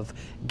survivor of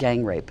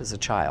gang rape as a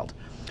child.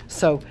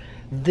 So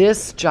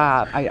this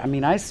job, I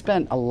mean, I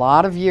spent a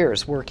lot of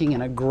years working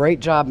in a great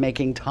job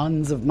making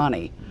tons of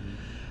money.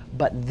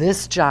 But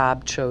this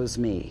job chose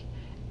me,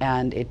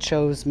 and it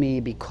chose me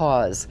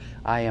because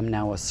I am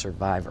now a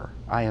survivor.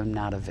 I am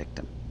not a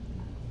victim.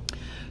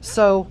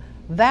 So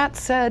that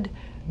said,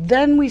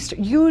 then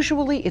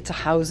usually it's a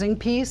housing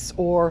piece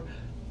or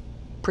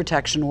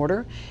protection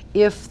order.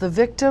 If the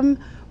victim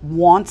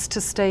wants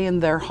to stay in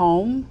their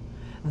home,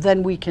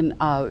 then we can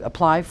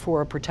apply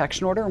for a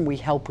protection order, and we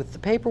help with the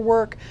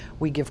paperwork.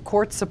 We give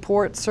court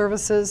support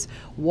services,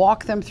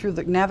 walk them through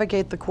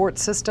navigate the court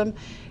system,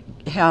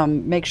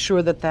 make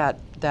sure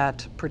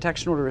that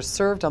protection order is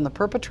served on the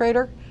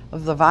perpetrator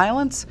of the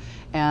violence,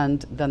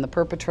 and then the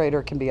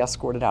perpetrator can be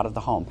escorted out of the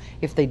home.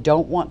 If they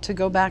don't want to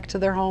go back to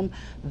their home,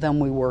 then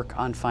we work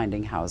on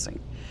finding housing.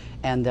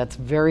 And that's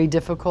very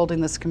difficult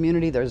in this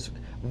community. There's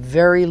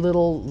very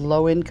little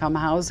low-income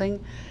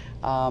housing.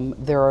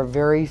 There are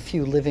very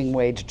few living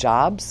wage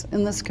jobs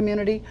in this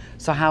community.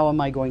 So how am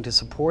I going to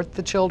support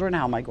the children?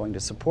 How am I going to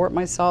support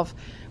myself?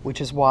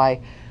 Which is why,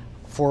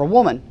 for a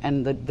woman,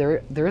 and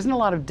there isn't a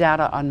lot of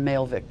data on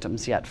male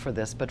victims yet for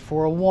this, but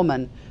for a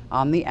woman,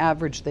 on the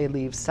average, they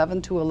leave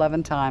 7 to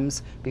 11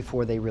 times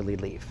before they really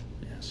leave.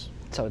 Yes.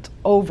 So it's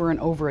over and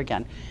over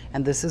again.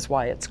 And this is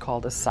why it's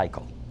called a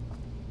cycle.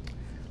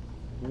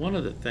 One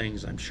of the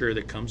things I'm sure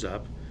that comes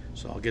up,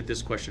 so I'll get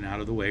this question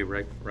out of the way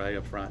right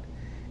up front,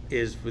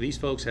 is for these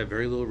folks have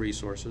very little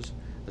resources,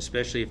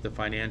 especially if the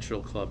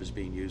financial club is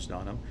being used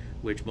on them,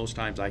 which most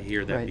times I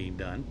hear that being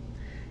done.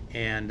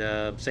 And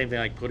same thing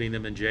like putting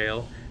them in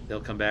jail. They'll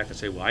come back and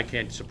say, well, I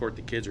can't support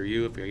the kids or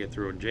you if I get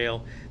through in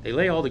jail. They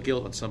lay all the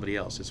guilt on somebody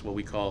else. It's what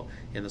we call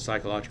in the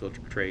psychological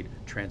trade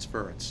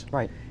transference.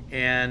 Right.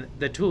 And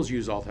the tools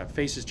used all the time.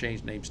 Faces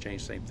change, names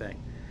change, same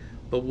thing.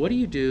 But what do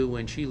you do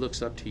when she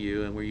looks up to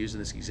you, and we're using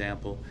this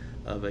example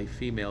of a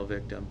female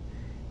victim,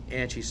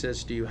 and she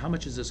says to you, how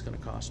much is this going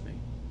to cost me?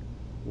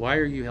 Why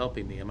are you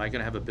helping me? Am I going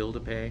to have a bill to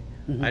pay?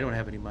 I don't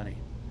have any money.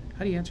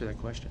 How do you answer that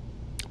question?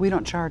 We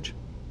don't charge.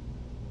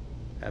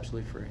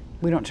 Absolutely free.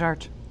 We don't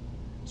charge.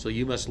 So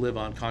you must live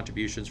on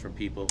contributions from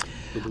people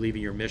who believe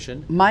in your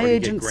mission? My or you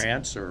agency, get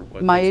grants or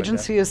what? My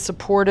agency is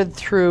supported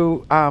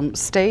through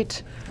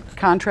state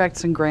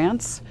contracts and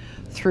grants,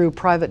 through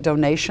private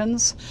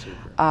donations,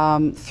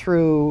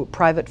 through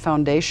private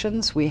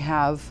foundations. We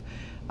have,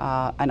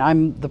 and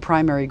I'm the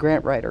primary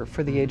grant writer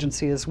for the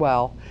agency as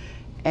well.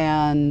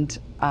 And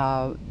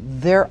I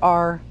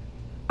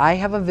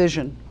have a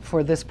vision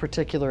for this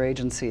particular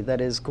agency that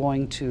is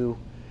going to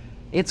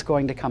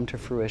come to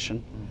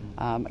fruition.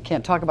 I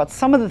can't talk about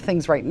some of the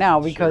things right now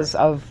because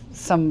of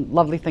some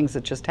lovely things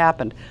that just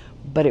happened,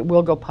 but it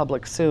will go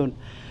public soon.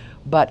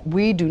 But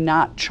we do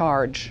not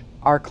charge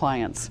our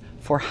clients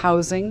for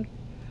housing,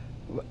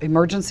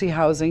 emergency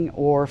housing,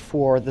 or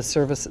for the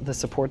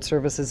support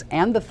services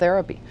and the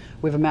therapy.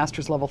 We have a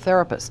master's level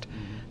therapist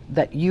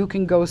that you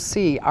can go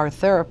see our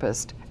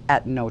therapist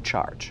at no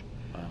charge.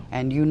 Wow.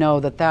 And you know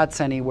that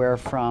that's anywhere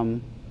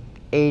from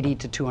 $80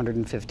 to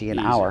 $250 an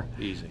hour.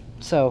 Easy.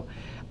 So,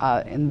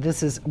 and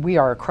we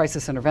are a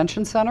crisis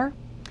intervention center.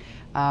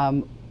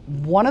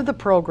 One of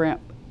the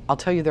I'll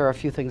tell you there are a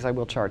few things I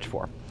will charge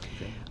for.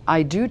 Okay.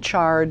 I do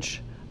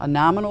charge a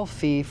nominal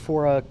fee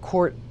for a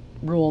court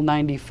Rule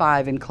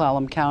 95 in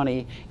Clallam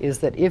County, is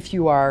that if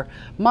you are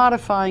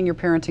modifying your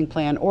parenting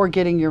plan or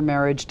getting your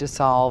marriage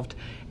dissolved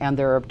and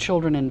there are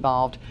children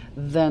involved,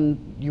 then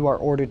you are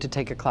ordered to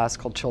take a class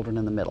called Children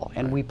in the Middle.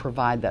 And we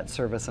provide that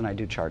service, and I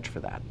do charge for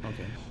that.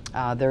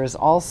 Okay. There is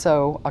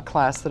also a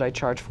class that I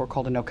charge for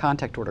called a no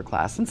contact order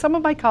class. And some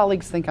of my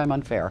colleagues think I'm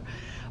unfair.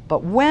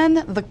 But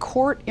when the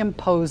court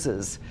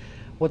imposes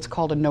what's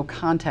called a no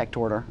contact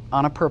order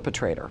on a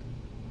perpetrator,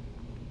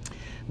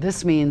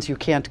 this means you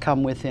can't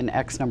come within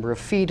X number of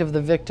feet of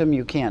the victim,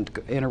 you can't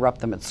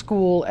interrupt them at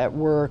school, at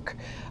work,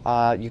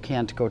 you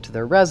can't go to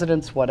their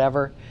residence,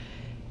 whatever.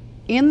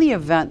 In the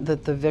event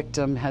that the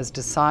victim has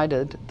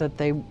decided that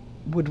they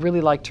would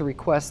really like to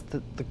request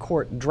that the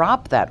court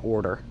drop that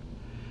order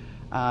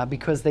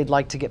because they'd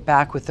like to get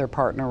back with their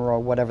partner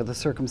or whatever the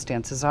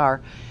circumstances are,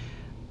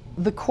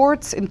 the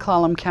courts in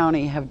Clallam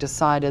County have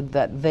decided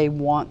that they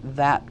want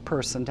that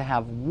person to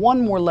have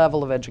one more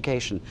level of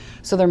education.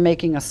 So they're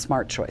making a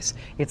smart choice.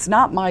 It's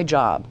not my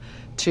job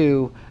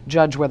to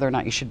judge whether or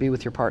not you should be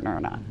with your partner or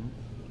not.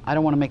 I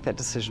don't want to make that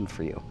decision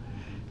for you.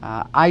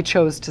 I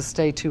chose to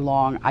stay too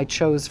long. I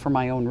chose for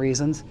my own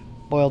reasons.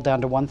 Boiled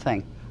down to one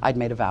thing. I'd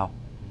made a vow.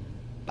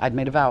 I'd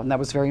made a vow, and that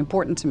was very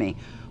important to me.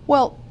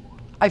 Well,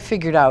 I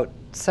figured out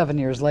 7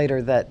 years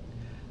later that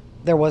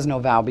there was no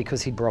vow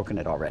because he'd broken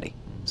it already.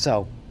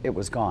 So it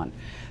was gone.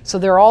 So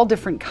there are all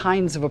different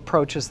kinds of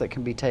approaches that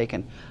can be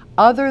taken.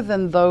 Other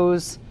than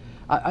those,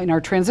 in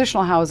our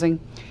transitional housing,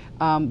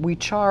 we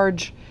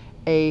charge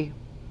a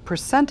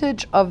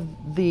percentage of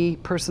the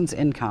person's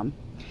income,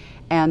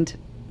 and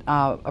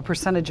a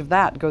percentage of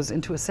that goes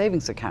into a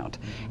savings account.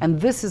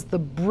 And this is the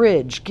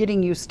bridge,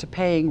 getting used to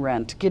paying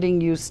rent, getting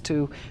used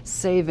to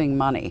saving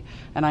money.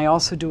 And I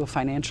also do a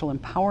financial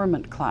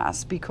empowerment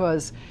class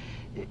because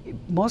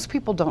most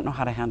people don't know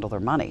how to handle their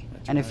money.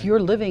 That's and right. If you're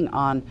living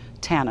on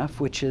TANF,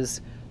 which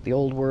is the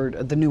old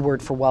word, the new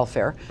word for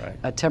welfare,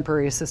 right.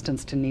 Temporary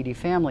assistance to needy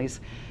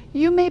families,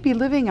 you may be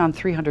living on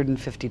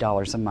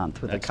 $350 a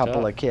month with That's a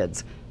couple tough. of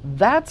kids.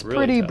 That's Really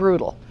pretty tough.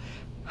 brutal.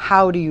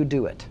 How do you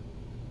do it?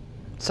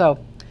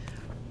 So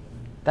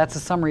that's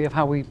a summary of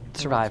how we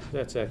survive.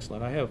 That's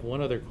excellent. I have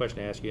one other question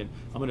to ask you, and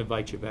I'm going to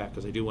invite you back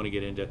because I do want to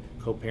get into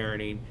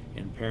co-parenting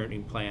and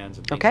parenting plans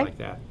and things Okay. like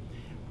that.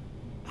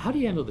 How do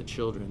you handle the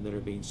children that are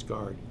being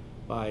scarred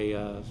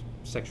by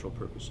sexual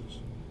purposes?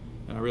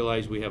 And I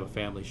realize we have a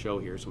family show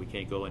here, so we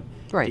can't go in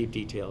Right. deep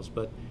details,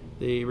 but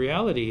the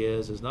reality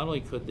is not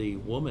only could the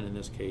woman in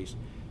this case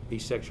be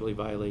sexually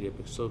violated,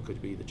 but so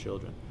could be the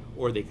children,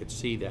 or they could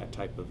see that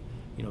type of,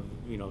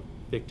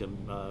 victim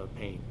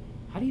pain.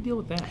 How do you deal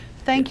with that?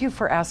 Thank you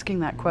for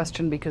asking that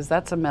question because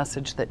that's a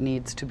message that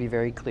needs to be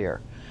very clear.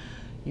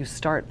 You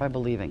start by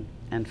believing.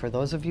 And for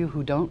those of you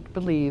who don't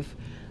believe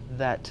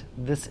that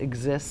this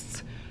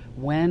exists,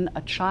 when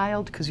a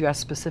child, because you asked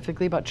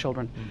specifically about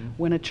children,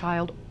 when a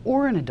child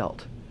or an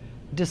adult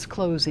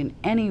disclose in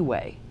any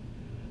way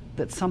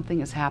that something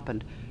has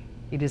happened,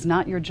 it is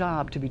not your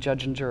job to be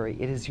judge and jury.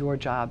 It is your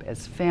job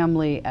as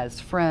family,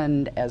 as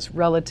friend, as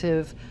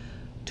relative,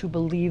 to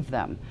believe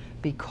them.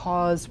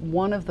 Because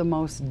one of the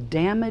most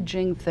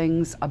damaging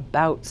things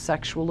about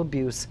sexual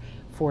abuse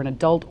for an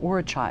adult or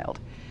a child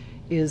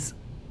is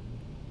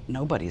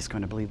nobody's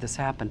going to believe this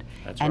happened.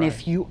 That's and right.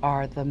 if you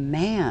are the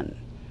man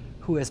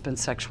who has been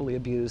sexually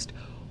abused,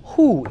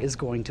 who is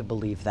going to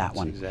believe that That's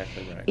one?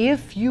 exactly right.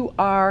 If you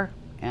are,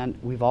 and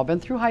we've all been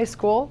through high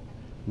school,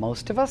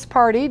 most of us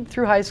partied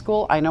through high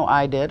school. I know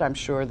I did. I'm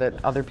sure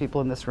that other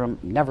people in this room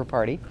never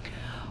party.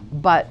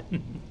 But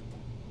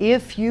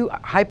if you,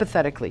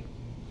 hypothetically,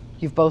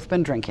 you've both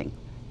been drinking,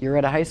 you're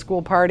at a high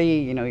school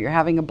party, you're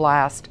having a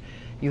blast,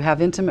 you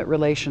have intimate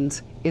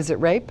relations, is it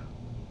rape?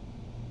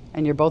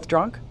 And you're both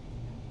drunk?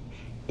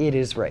 It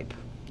is rape.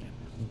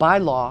 By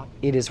law,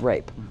 it is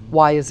rape.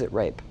 Why is it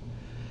rape?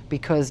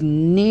 Because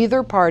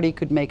neither party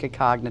could make a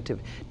cognitive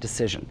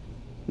decision.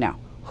 Now,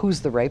 who's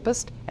the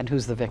rapist and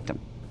who's the victim?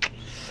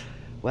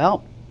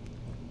 Well,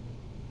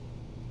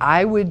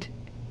 I'm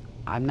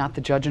not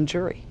the judge and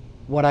jury.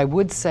 What I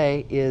would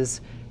say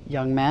is,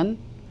 young men,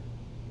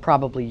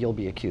 probably you'll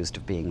be accused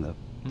of being the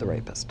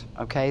rapist.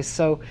 Okay,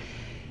 so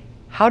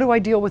how do I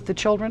deal with the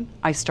children?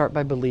 I start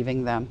by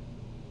believing them.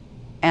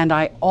 And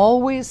I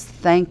always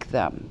thank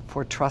them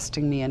for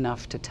trusting me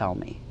enough to tell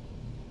me.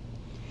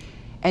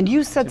 And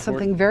you said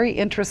something very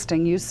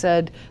interesting. You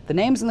said the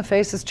names and the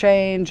faces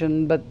change,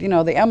 but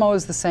the MO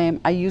is the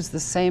same. I use the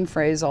same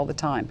phrase all the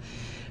time.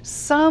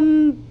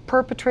 Some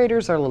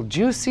perpetrators are a little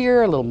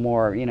juicier, a little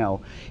more,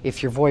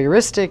 if you're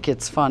voyeuristic,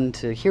 it's fun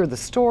to hear the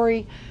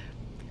story.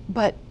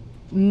 But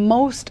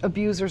most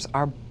abusers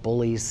are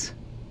bullies.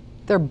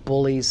 They're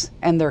bullies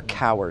and they're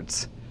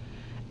cowards.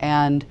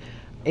 And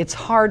it's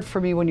hard for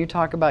me when you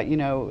talk about,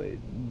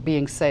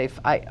 being safe.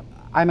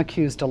 I'm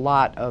accused a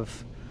lot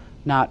of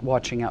not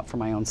watching out for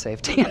my own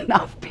safety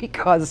enough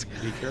because,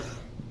 Be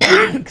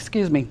careful.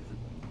 excuse me,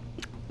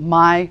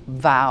 my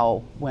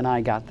vow when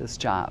I got this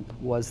job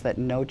was that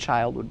no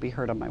child would be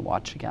hurt on my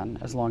watch again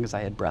as long as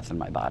I had breath in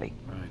my body.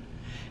 Right.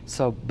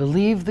 So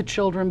believe the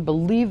children,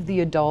 believe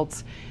the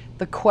adults.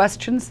 The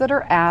questions that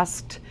are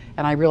asked,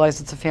 and I realize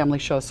it's a family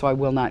show, so I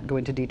will not go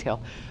into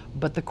detail,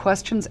 but the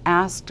questions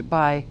asked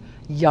by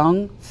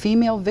young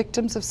female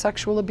victims of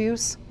sexual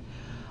abuse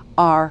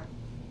are,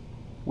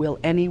 will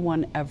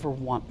anyone ever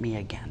want me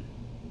again?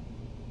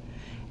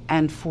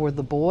 And for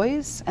the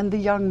boys and the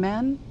young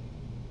men,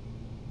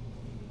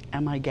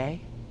 am I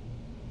gay?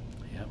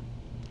 Yeah.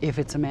 If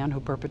it's a man who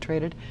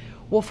perpetrated?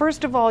 Well,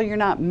 first of all, you're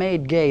not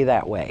made gay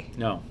that way.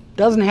 No.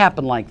 Doesn't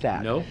happen like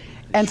that. No.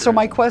 And Sure so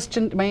my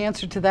isn't. my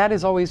answer to that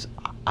is always,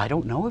 I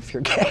don't know if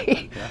you're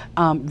gay.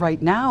 Yeah.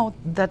 Right now,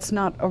 that's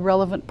not a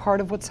relevant part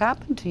of what's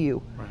happened to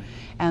you. Right.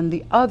 And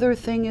the other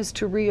thing is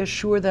to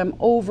reassure them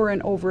over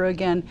and over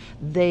again,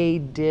 they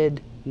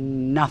did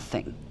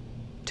nothing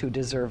to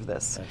deserve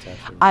this.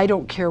 I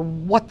don't care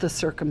what the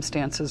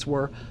circumstances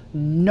were.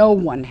 No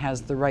one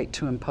has the right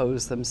to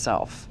impose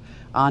themselves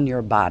on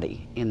your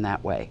body in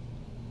that way,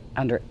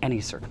 under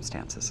any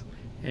circumstances.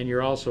 And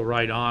you're also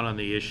right on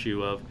the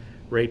issue of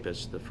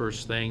rapists. The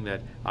first thing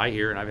that I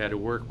hear, and I've had to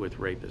work with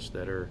rapists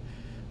that are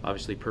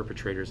obviously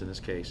perpetrators in this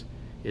case,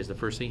 is the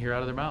first thing you hear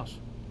out of their mouths: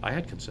 I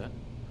had consent.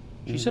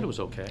 She said it was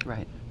okay.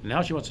 Right.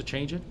 Now she wants to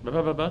change it? Blah,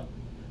 blah, blah, blah.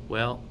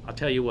 Well, I'll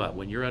tell you what,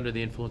 when you're under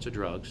the influence of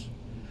drugs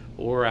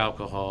or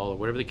alcohol or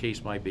whatever the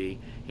case might be,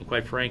 and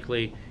quite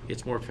frankly,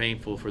 it's more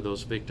painful for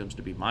those victims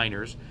to be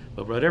minors,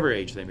 but whatever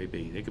age they may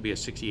be, they could be a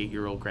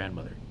 68-year-old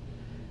grandmother.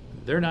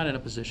 They're not in a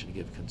position to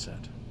give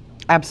consent.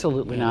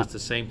 Absolutely And not. it's the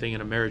same thing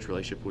in a marriage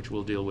relationship, which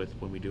we'll deal with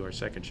when we do our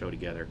second show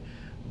together.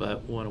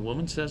 But when a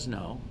woman says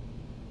no,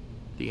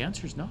 the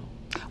answer is no.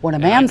 When a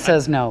man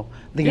says no,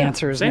 the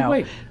answer is same no.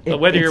 way. But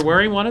whether you're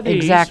wearing one of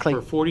these exactly.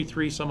 for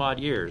 43 some odd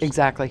years,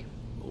 exactly.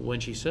 when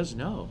she says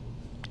no,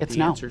 It's the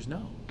no. answer is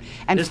no.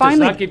 And this finally,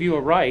 does not give you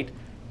a right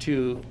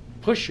to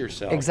push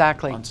yourself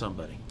exactly. on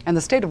somebody. And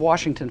the state of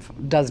Washington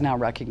does now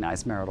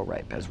recognize marital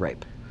rape as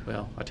rape.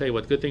 Well, I'll tell you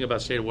what, the good thing about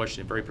the state of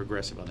Washington, very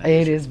progressive on that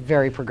It issue. is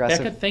very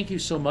progressive. Becca, thank you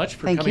so much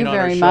for Thank coming you on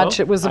our very show. much.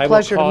 It was a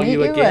pleasure to I will call meet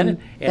you you, again, and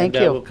thank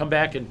you. We'll come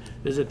back and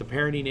visit the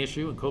parenting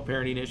issue and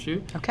co-parenting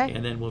issue. Okay.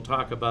 And then we'll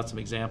talk about some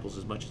examples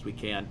as much as we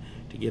can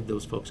to give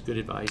those folks good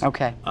advice.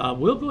 Okay.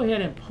 We'll go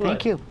ahead and put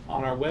Thank you.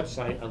 on our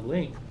website a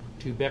link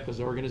to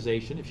Becca's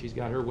organization if she's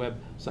got her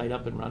website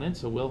up and running.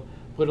 So we'll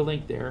put a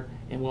link there,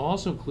 and we'll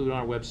also include on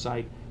our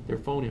website their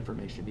phone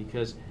information,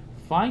 because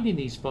finding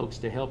these folks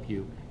to help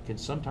you can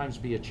sometimes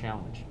be a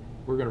challenge.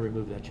 We're going to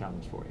remove that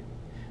challenge for you.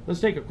 Let's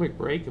take a quick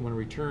break, and when we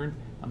return,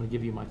 I'm going to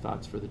give you my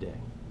thoughts for the day.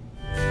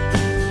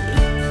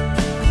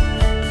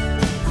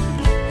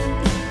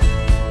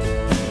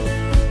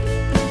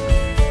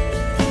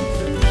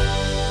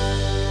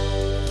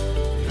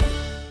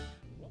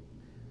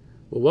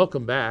 Well,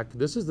 welcome back.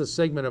 This is the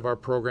segment of our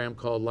program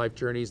called Life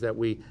Journeys that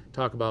we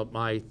talk about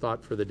my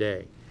thought for the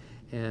day.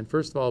 And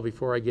first of all,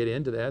 before I get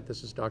into that,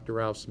 this is Dr.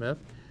 Ralph Smith.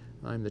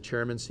 I'm the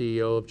Chairman,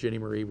 CEO of Ginny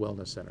Marie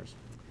Wellness Centers.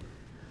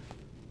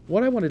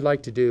 What I would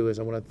like to do is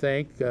I want to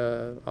thank,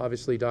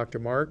 obviously, Dr.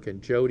 Mark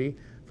and Jody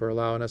for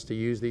allowing us to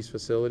use these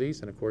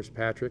facilities, and of course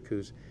Patrick,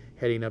 who's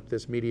heading up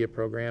this media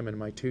program, and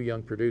my two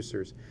young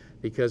producers,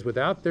 because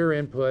without their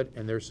input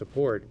and their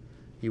support,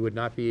 you would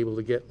not be able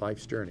to get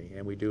Life's Journey,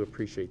 and we do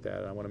appreciate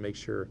that. I want to make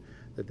sure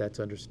that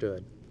that's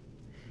understood.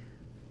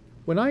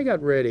 When I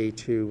got ready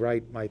to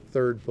write my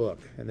third book,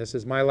 and this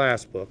is my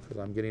last book,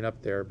 because I'm getting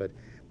up there, but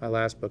my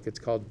last book, it's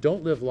called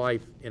Don't Live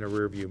Life in a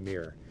Rearview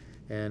Mirror.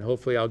 And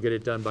hopefully I'll get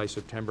it done by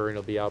September, and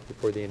it'll be out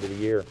before the end of the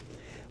year.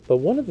 But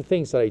one of the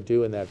things that I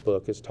do in that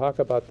book is talk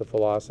about the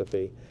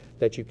philosophy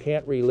that you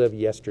can't relive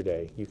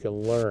yesterday. You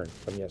can learn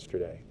from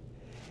yesterday.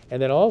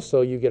 And then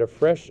also you get a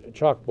fresh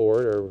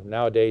chalkboard, or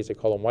nowadays they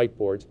call them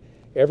whiteboards.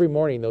 Every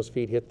morning those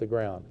feet hit the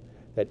ground.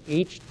 That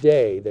each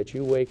day that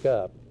you wake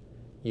up,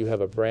 you have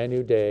a brand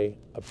new day,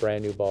 a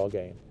brand new ball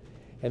game.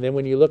 And then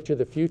when you look to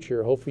the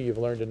future, hopefully you've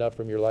learned enough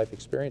from your life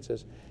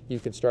experiences, you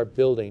can start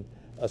building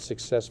a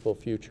successful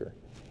future.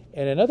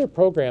 And in other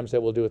programs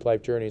that we'll do with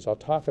Life Journeys, I'll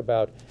talk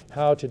about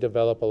how to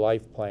develop a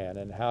life plan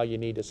and how you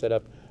need to set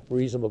up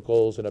reasonable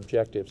goals and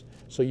objectives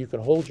so you can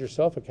hold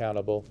yourself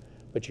accountable,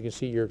 but you can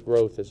see your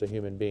growth as a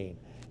human being.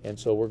 And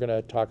so we're going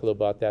to talk a little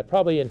about that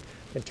probably in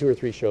 2 or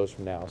 3 shows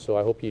from now. So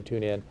I hope you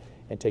tune in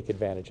and take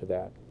advantage of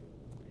that.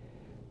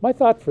 My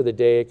thought for the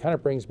day, it kind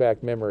of brings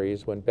back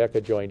memories when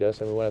Becca joined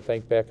us, and we want to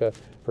thank Becca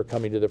for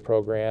coming to the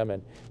program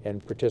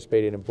and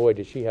participating, and boy,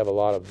 did she have a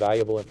lot of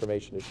valuable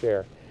information to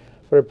share.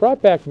 But it brought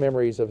back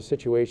memories of a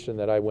situation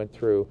that I went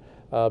through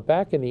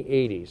back in the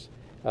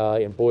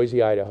 80s in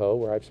Boise, Idaho,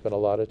 where I've spent a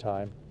lot of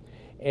time.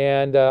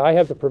 And I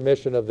have the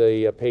permission of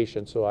the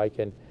patient, so I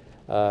can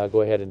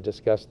go ahead and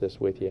discuss this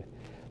with you.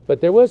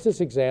 But there was this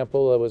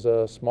example. It was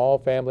a small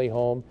family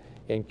home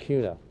in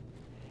Kuna.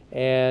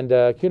 And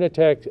Kuna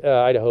Tech,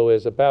 Idaho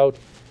is about,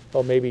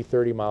 maybe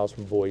 30 miles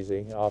from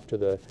Boise, off to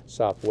the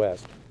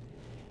southwest.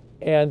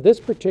 And this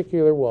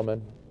particular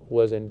woman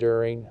was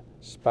enduring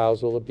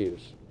spousal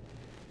abuse.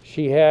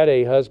 She had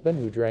a husband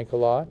who drank a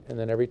lot, and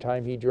then every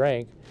time he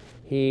drank,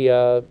 he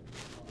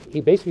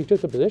basically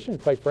took the position,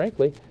 quite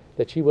frankly,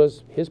 that she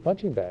was his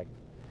punching bag.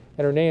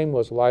 And her name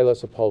was Lila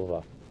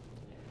Sepulveda.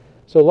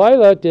 So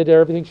Lila did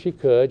everything she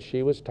could.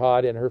 She was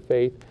taught in her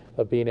faith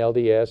of being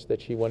LDS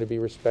that she wanted to be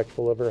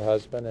respectful of her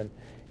husband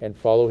and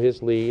follow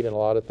his lead and a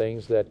lot of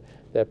things that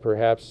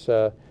perhaps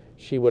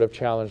she would have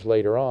challenged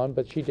later on,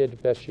 but she did the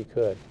best she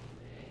could.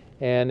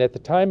 And at the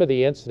time of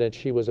the incident,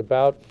 she was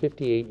about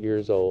 58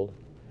 years old,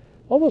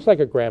 almost like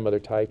a grandmother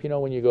type. You know,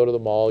 when you go to the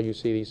mall, you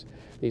see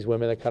these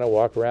women that kind of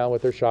walk around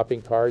with their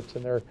shopping carts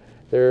and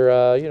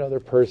their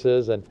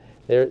purses, and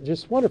they're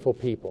just wonderful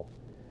people.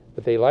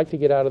 But they like to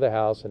get out of the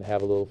house and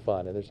have a little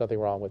fun, and there's nothing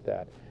wrong with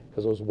that,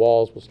 because those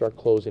walls will start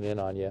closing in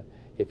on you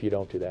if you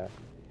don't do that.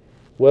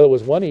 Well, it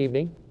was one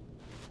evening.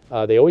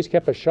 They always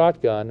kept a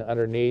shotgun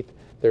underneath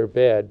their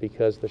bed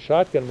because the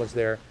shotgun was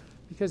there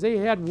because they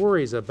had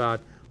worries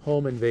about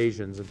home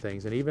invasions and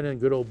things. And even in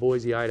good old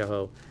Boise,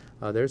 Idaho,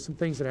 there's some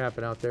things that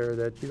happen out there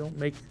that you don't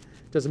make,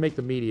 doesn't make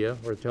the media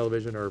or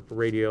television or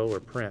radio or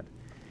print.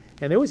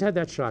 And they always had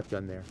that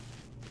shotgun there.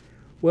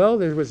 Well,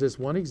 there was this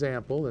one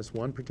example, this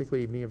one particular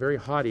evening, a very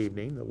hot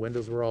evening. The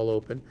windows were all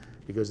open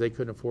because they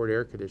couldn't afford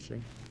air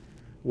conditioning,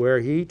 where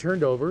he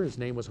turned over, his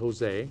name was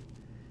Jose,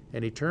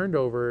 and he turned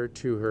over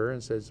to her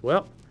and says,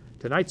 well,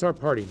 tonight's our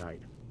party night.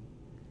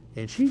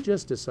 And she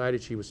just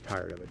decided she was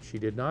tired of it. She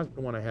did not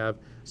want to have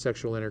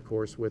sexual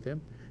intercourse with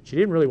him. She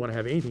didn't really want to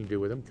have anything to do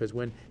with him because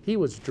when he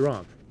was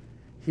drunk,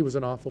 he was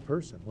an awful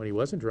person. When he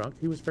wasn't drunk,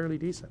 he was fairly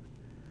decent.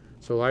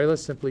 So Lila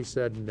simply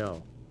said,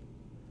 no,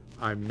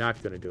 I'm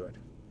not going to do it.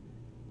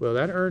 Well,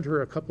 that earned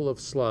her a couple of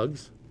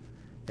slugs,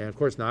 and of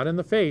course not in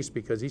the face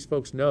because these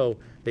folks know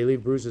they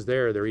leave bruises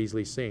there, they're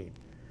easily seen.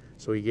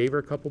 So he gave her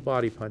a couple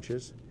body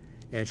punches,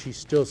 and she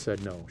still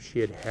said no. She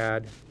had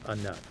had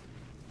enough.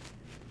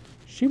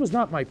 She was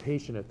not my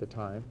patient at the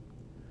time,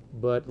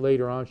 but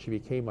later on she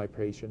became my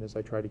patient as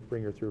I tried to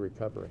bring her through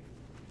recovery.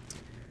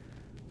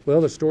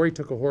 Well, the story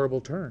took a horrible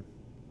turn.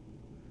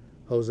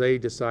 Jose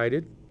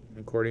decided,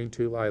 according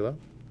to Lila,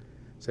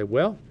 said,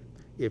 well,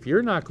 if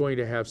you're not going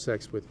to have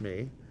sex with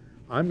me,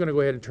 I'm going to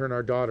go ahead and turn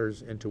our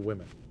daughters into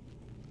women.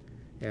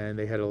 And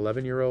they had an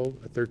 11-year-old,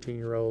 a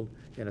 13-year-old,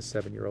 and a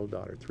 7-year-old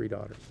daughter, 3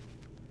 daughters.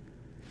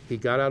 He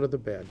got out of the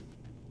bed.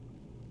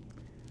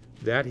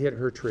 That hit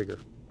her trigger.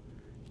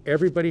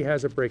 Everybody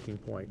has a breaking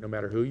point, no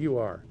matter who you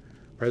are.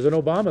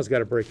 President Obama's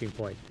got a breaking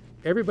point.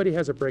 Everybody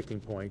has a breaking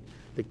point.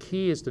 The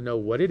key is to know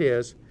what it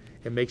is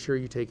and make sure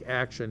you take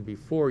action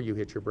before you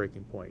hit your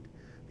breaking point.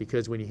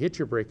 Because when you hit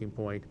your breaking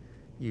point,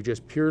 you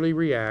just purely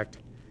react.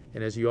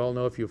 And as you all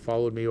know, if you've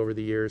followed me over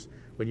the years,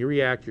 when you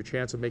react, your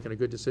chance of making a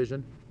good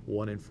decision,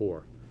 1 in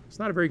 4. It's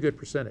not a very good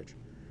percentage.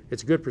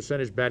 It's a good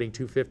percentage batting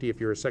 .250 if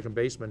you're a second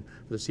baseman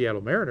for the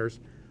Seattle Mariners,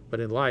 but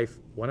in life,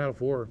 1 out of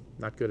 4,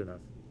 not good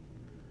enough.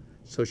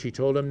 So she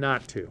told him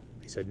not to.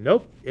 He said,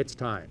 nope, it's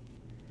time.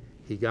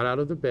 He got out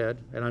of the bed,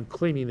 and I'm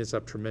cleaning this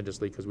up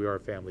tremendously because we are a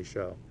family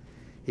show.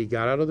 He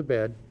got out of the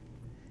bed,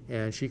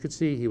 and she could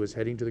see he was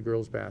heading to the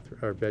girl's bathroom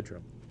or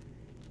bedroom.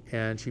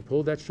 And she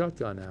pulled that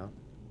shotgun out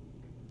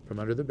from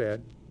under the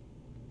bed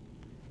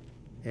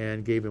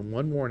and gave him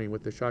one warning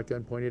with the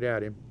shotgun pointed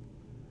at him.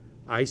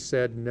 I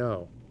said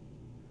no.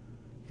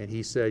 And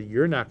he said,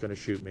 you're not going to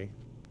shoot me.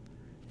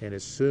 And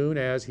as soon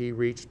as he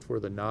reached for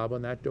the knob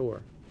on that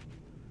door,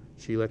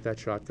 she let that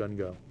shotgun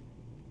go.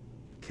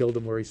 Killed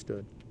him where he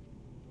stood.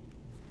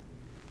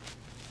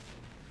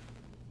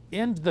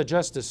 In the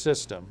justice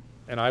system,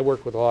 and I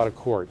work with a lot of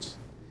courts,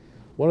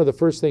 one of the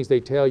first things they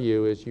tell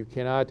you is you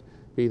cannot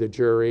be the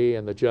jury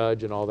and the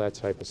judge and all that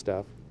type of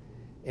stuff.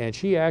 And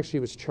she actually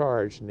was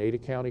charged in Ada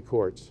County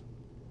courts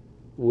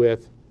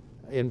with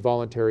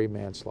involuntary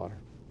manslaughter,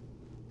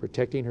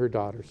 protecting her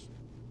daughters.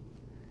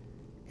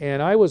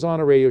 And I was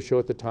on a radio show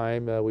at the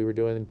time. We were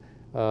doing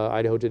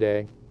Idaho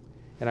Today,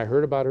 and I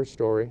heard about her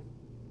story.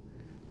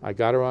 I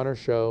got her on her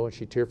show, and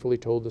she tearfully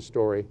told the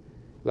story. It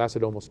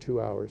lasted almost 2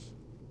 hours.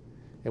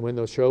 And when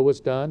the show was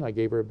done, I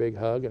gave her a big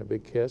hug and a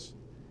big kiss.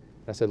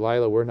 I said,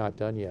 Lila, we're not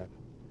done yet.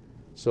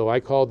 So I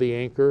called the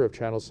anchor of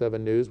Channel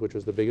 7 News, which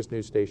was the biggest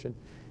news station,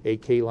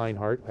 A.K.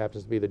 Leinhardt, who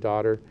happens to be the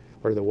daughter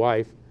or the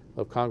wife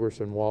of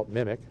Congressman Walt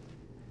Mimick.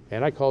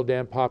 And I called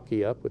Dan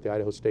Popke up with the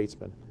Idaho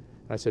Statesman.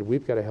 And I said,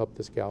 we've got to help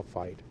this gal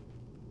fight.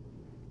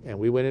 And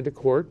we went into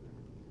court.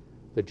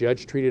 The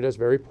judge treated us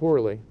very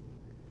poorly,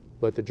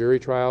 but the jury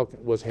trial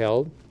was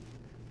held.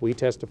 We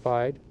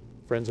testified,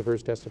 friends of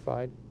hers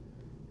testified,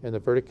 and the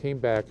verdict came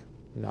back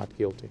not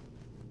guilty.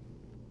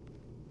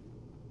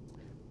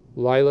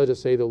 Lila, to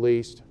say the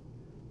least,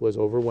 was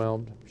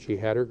overwhelmed. She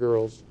had her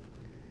girls.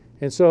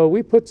 And so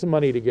we put some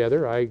money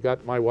together. I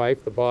got my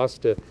wife, the boss,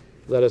 to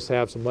let us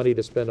have some money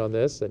to spend on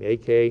this, and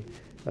AK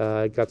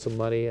got some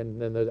money,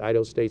 and then the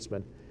Idaho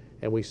Statesman.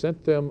 And we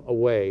sent them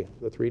away,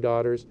 the 3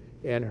 daughters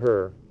and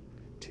her,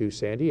 to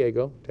San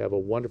Diego to have a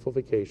wonderful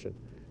vacation.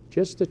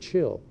 Just to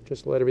chill,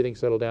 just to let everything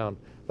settle down,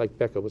 like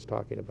Becca was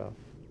talking about.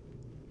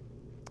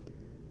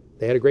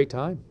 They had a great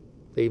time.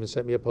 They even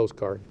sent me a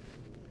postcard.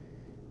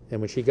 And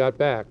when she got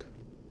back,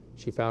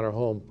 she found her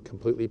home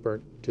completely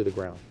burnt to the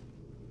ground.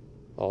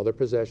 All their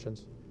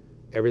possessions,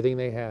 everything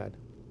they had.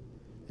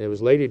 And it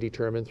was later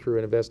determined through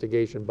an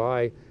investigation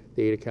by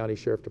the Ada County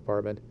Sheriff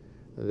Department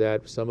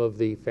that some of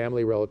the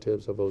family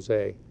relatives of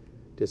Jose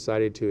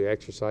decided to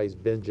exercise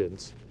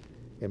vengeance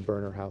and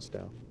burn her house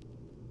down.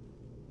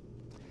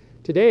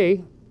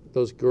 Today,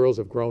 those girls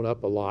have grown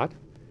up a lot.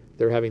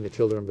 They're having the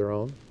children of their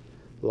own.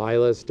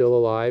 Lila is still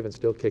alive and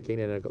still kicking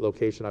in a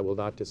location I will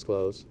not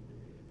disclose.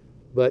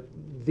 But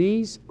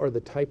these are the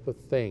type of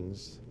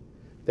things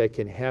that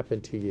can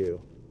happen to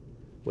you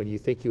when you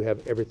think you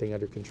have everything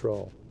under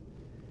control.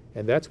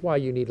 And that's why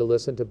you need to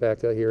listen to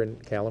Becca here in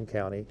Clallam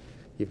County.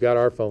 You've got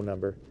our phone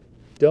number.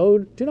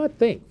 Do not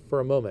think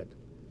for a moment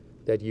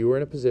that you are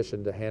in a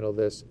position to handle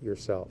this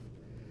yourself.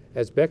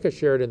 As Becca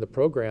shared in the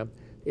program,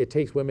 it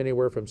takes women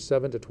anywhere from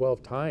 7 to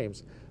 12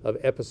 times of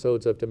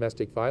episodes of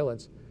domestic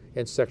violence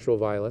and sexual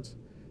violence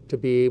to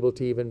be able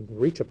to even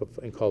reach up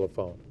and call a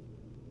phone.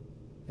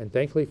 And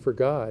thankfully for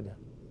God,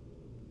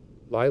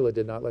 Lila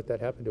did not let that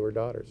happen to her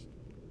daughters.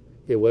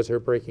 It was her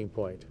breaking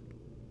point.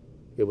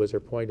 It was her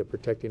point of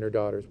protecting her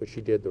daughters, but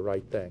she did the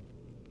right thing.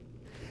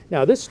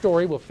 Now, this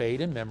story will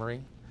fade in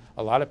memory.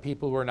 A lot of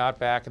people who are not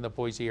back in the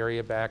Boise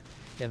area back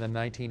in the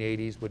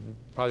 1980s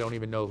probably don't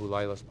even know who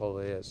Lila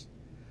Spola is.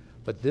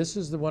 But this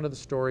is one of the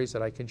stories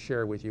that I can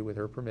share with you with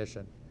her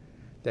permission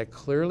that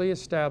clearly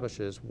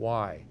establishes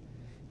why,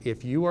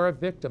 if you are a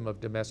victim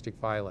of domestic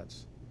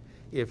violence,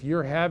 if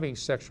you're having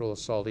sexual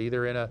assault,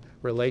 either in a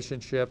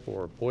relationship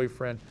or a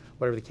boyfriend,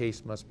 whatever the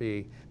case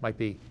might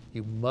be,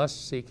 you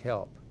must seek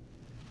help.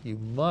 You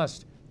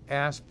must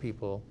ask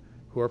people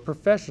who are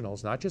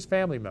professionals, not just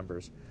family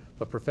members,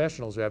 but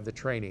professionals who have the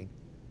training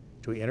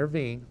to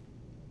intervene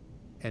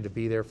and to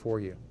be there for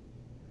you.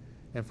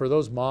 And for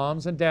those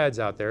moms and dads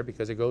out there,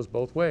 because it goes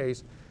both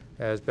ways,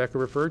 as Becca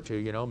referred to,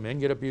 you know, men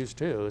get abused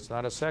too. It's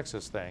not a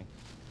sexist thing.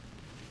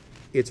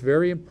 It's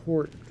very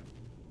important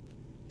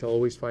to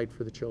always fight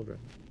for the children.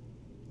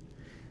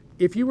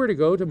 If you were to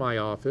go to my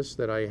office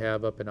that I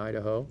have up in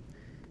Idaho,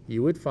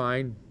 you would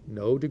find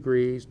no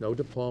degrees, no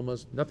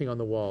diplomas, nothing on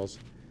the walls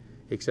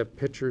except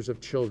pictures of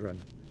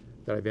children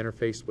that I've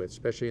interfaced with,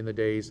 especially in the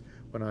days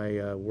when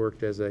I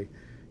worked as a,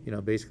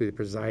 basically the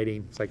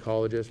presiding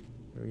psychologist,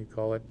 whatever you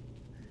call it,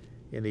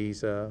 in these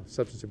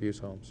substance abuse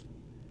homes.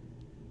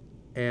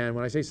 And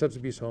when I say substance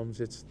abuse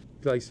homes, it's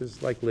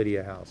places like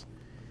Lydia House.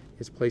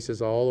 It's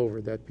places all over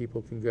that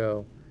people can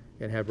go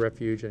and have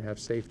refuge and have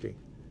safety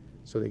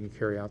so they can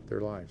carry out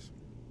their lives.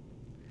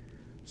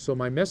 So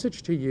my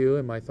message to you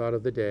and my thought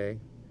of the day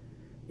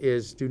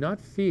is, do not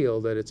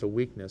feel that it's a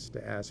weakness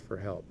to ask for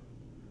help.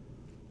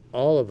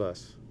 All of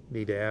us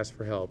need to ask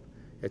for help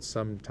at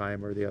some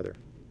time or the other.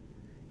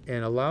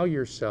 And allow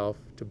yourself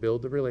to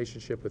build the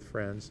relationship with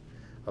friends.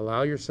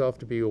 Allow yourself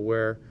to be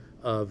aware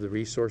of the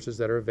resources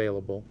that are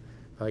available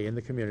in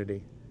the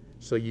community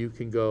so you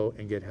can go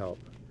and get help.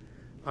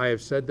 I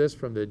have said this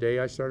from the day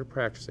I started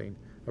practicing,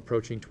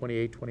 approaching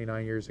 28,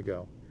 29 years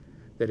ago,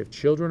 that if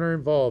children are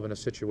involved in a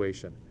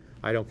situation,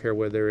 I don't care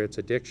whether it's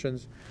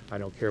addictions, I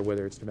don't care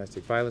whether it's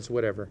domestic violence,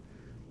 whatever,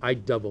 I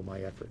double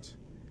my efforts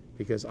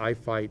because I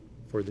fight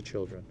for the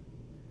children.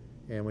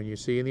 And when you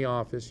see in the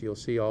office, you'll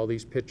see all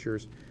these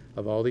pictures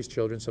of all these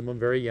children, some of them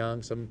very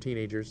young, some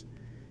teenagers.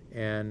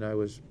 And I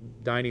was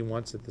dining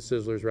once at the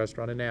Sizzler's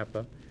restaurant in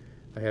Napa.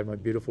 I had my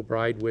beautiful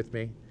bride with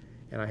me,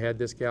 and I had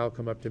this gal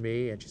come up to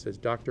me, and she says,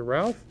 "Dr.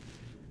 Ralph?"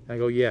 And I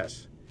go,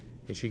 "Yes."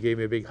 And she gave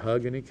me a big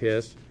hug and a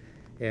kiss,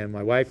 and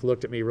my wife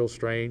looked at me real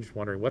strange,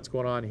 wondering what's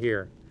going on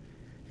here.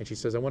 And she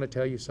says, "I want to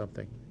tell you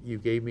something. You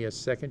gave me a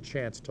second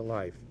chance to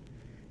life."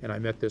 And I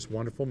met this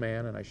wonderful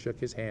man, and I shook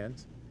his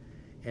hands,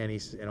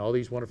 and all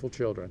these wonderful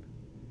children.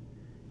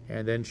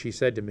 And then she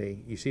said to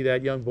me, "You see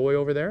that young boy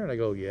over there?" And I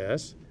go,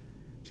 "Yes."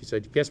 She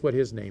said, "Guess what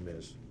his name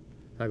is?"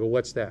 And I go,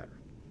 "What's that?"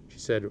 She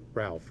said,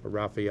 "Ralph," or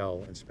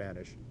Rafael in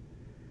Spanish.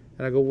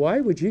 And I go, "Why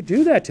would you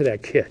do that to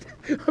that kid?"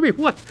 I mean,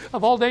 what,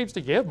 of all names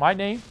to give, my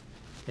name?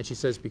 And she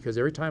says, "Because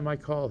every time I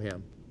call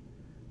him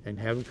and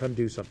have him come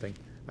do something,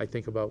 I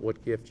think about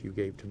what gift you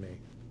gave to me."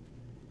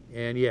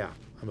 And yeah,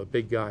 I'm a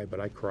big guy, but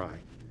I cry.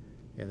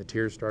 And the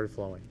tears started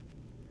flowing.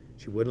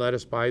 She wouldn't let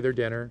us buy their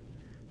dinner.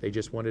 They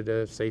just wanted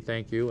to say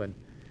thank you. And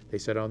they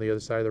sat on the other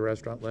side of the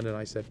restaurant. Linda and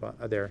I sat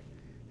there.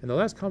 And the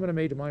last comment I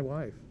made to my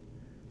wife,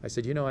 I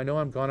said, I know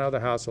I'm gone out of the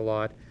house a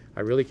lot.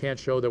 I really can't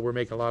show that we're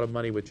making a lot of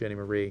money with Jenny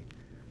Marie,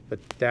 but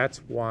that's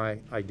why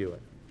I do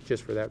it,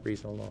 just for that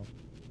reason alone.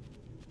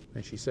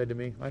 And she said to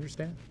me, "I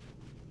understand."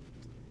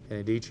 And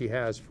indeed she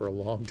has for a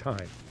long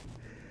time.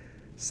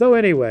 So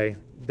anyway,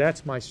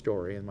 that's my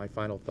story and my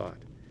final thought.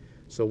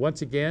 So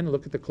once again,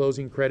 look at the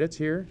closing credits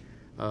here.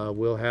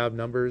 We'll have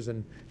numbers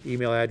and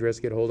email address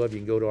to get hold of. You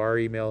can go to our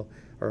email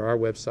or our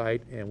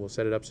website, and we'll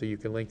set it up so you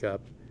can link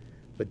up.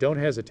 But don't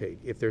hesitate.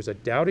 If there's a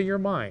doubt in your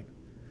mind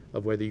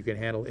of whether you can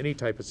handle any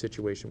type of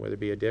situation, whether it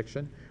be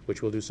addiction,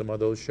 which we'll do some of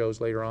those shows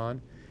later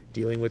on,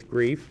 dealing with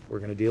grief, we're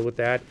going to deal with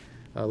that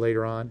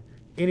later on,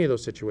 any of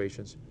those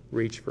situations,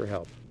 reach for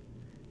help.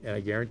 And I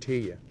guarantee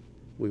you,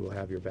 we will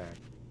have your back.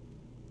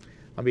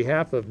 On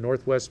behalf of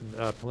Northwest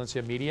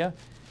Peninsula Media,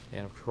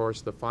 and of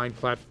course the fine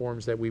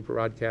platforms that we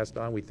broadcast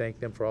on, we thank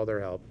them for all their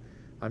help.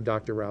 I'm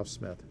Dr. Ralph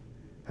Smith.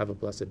 Have a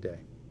blessed day.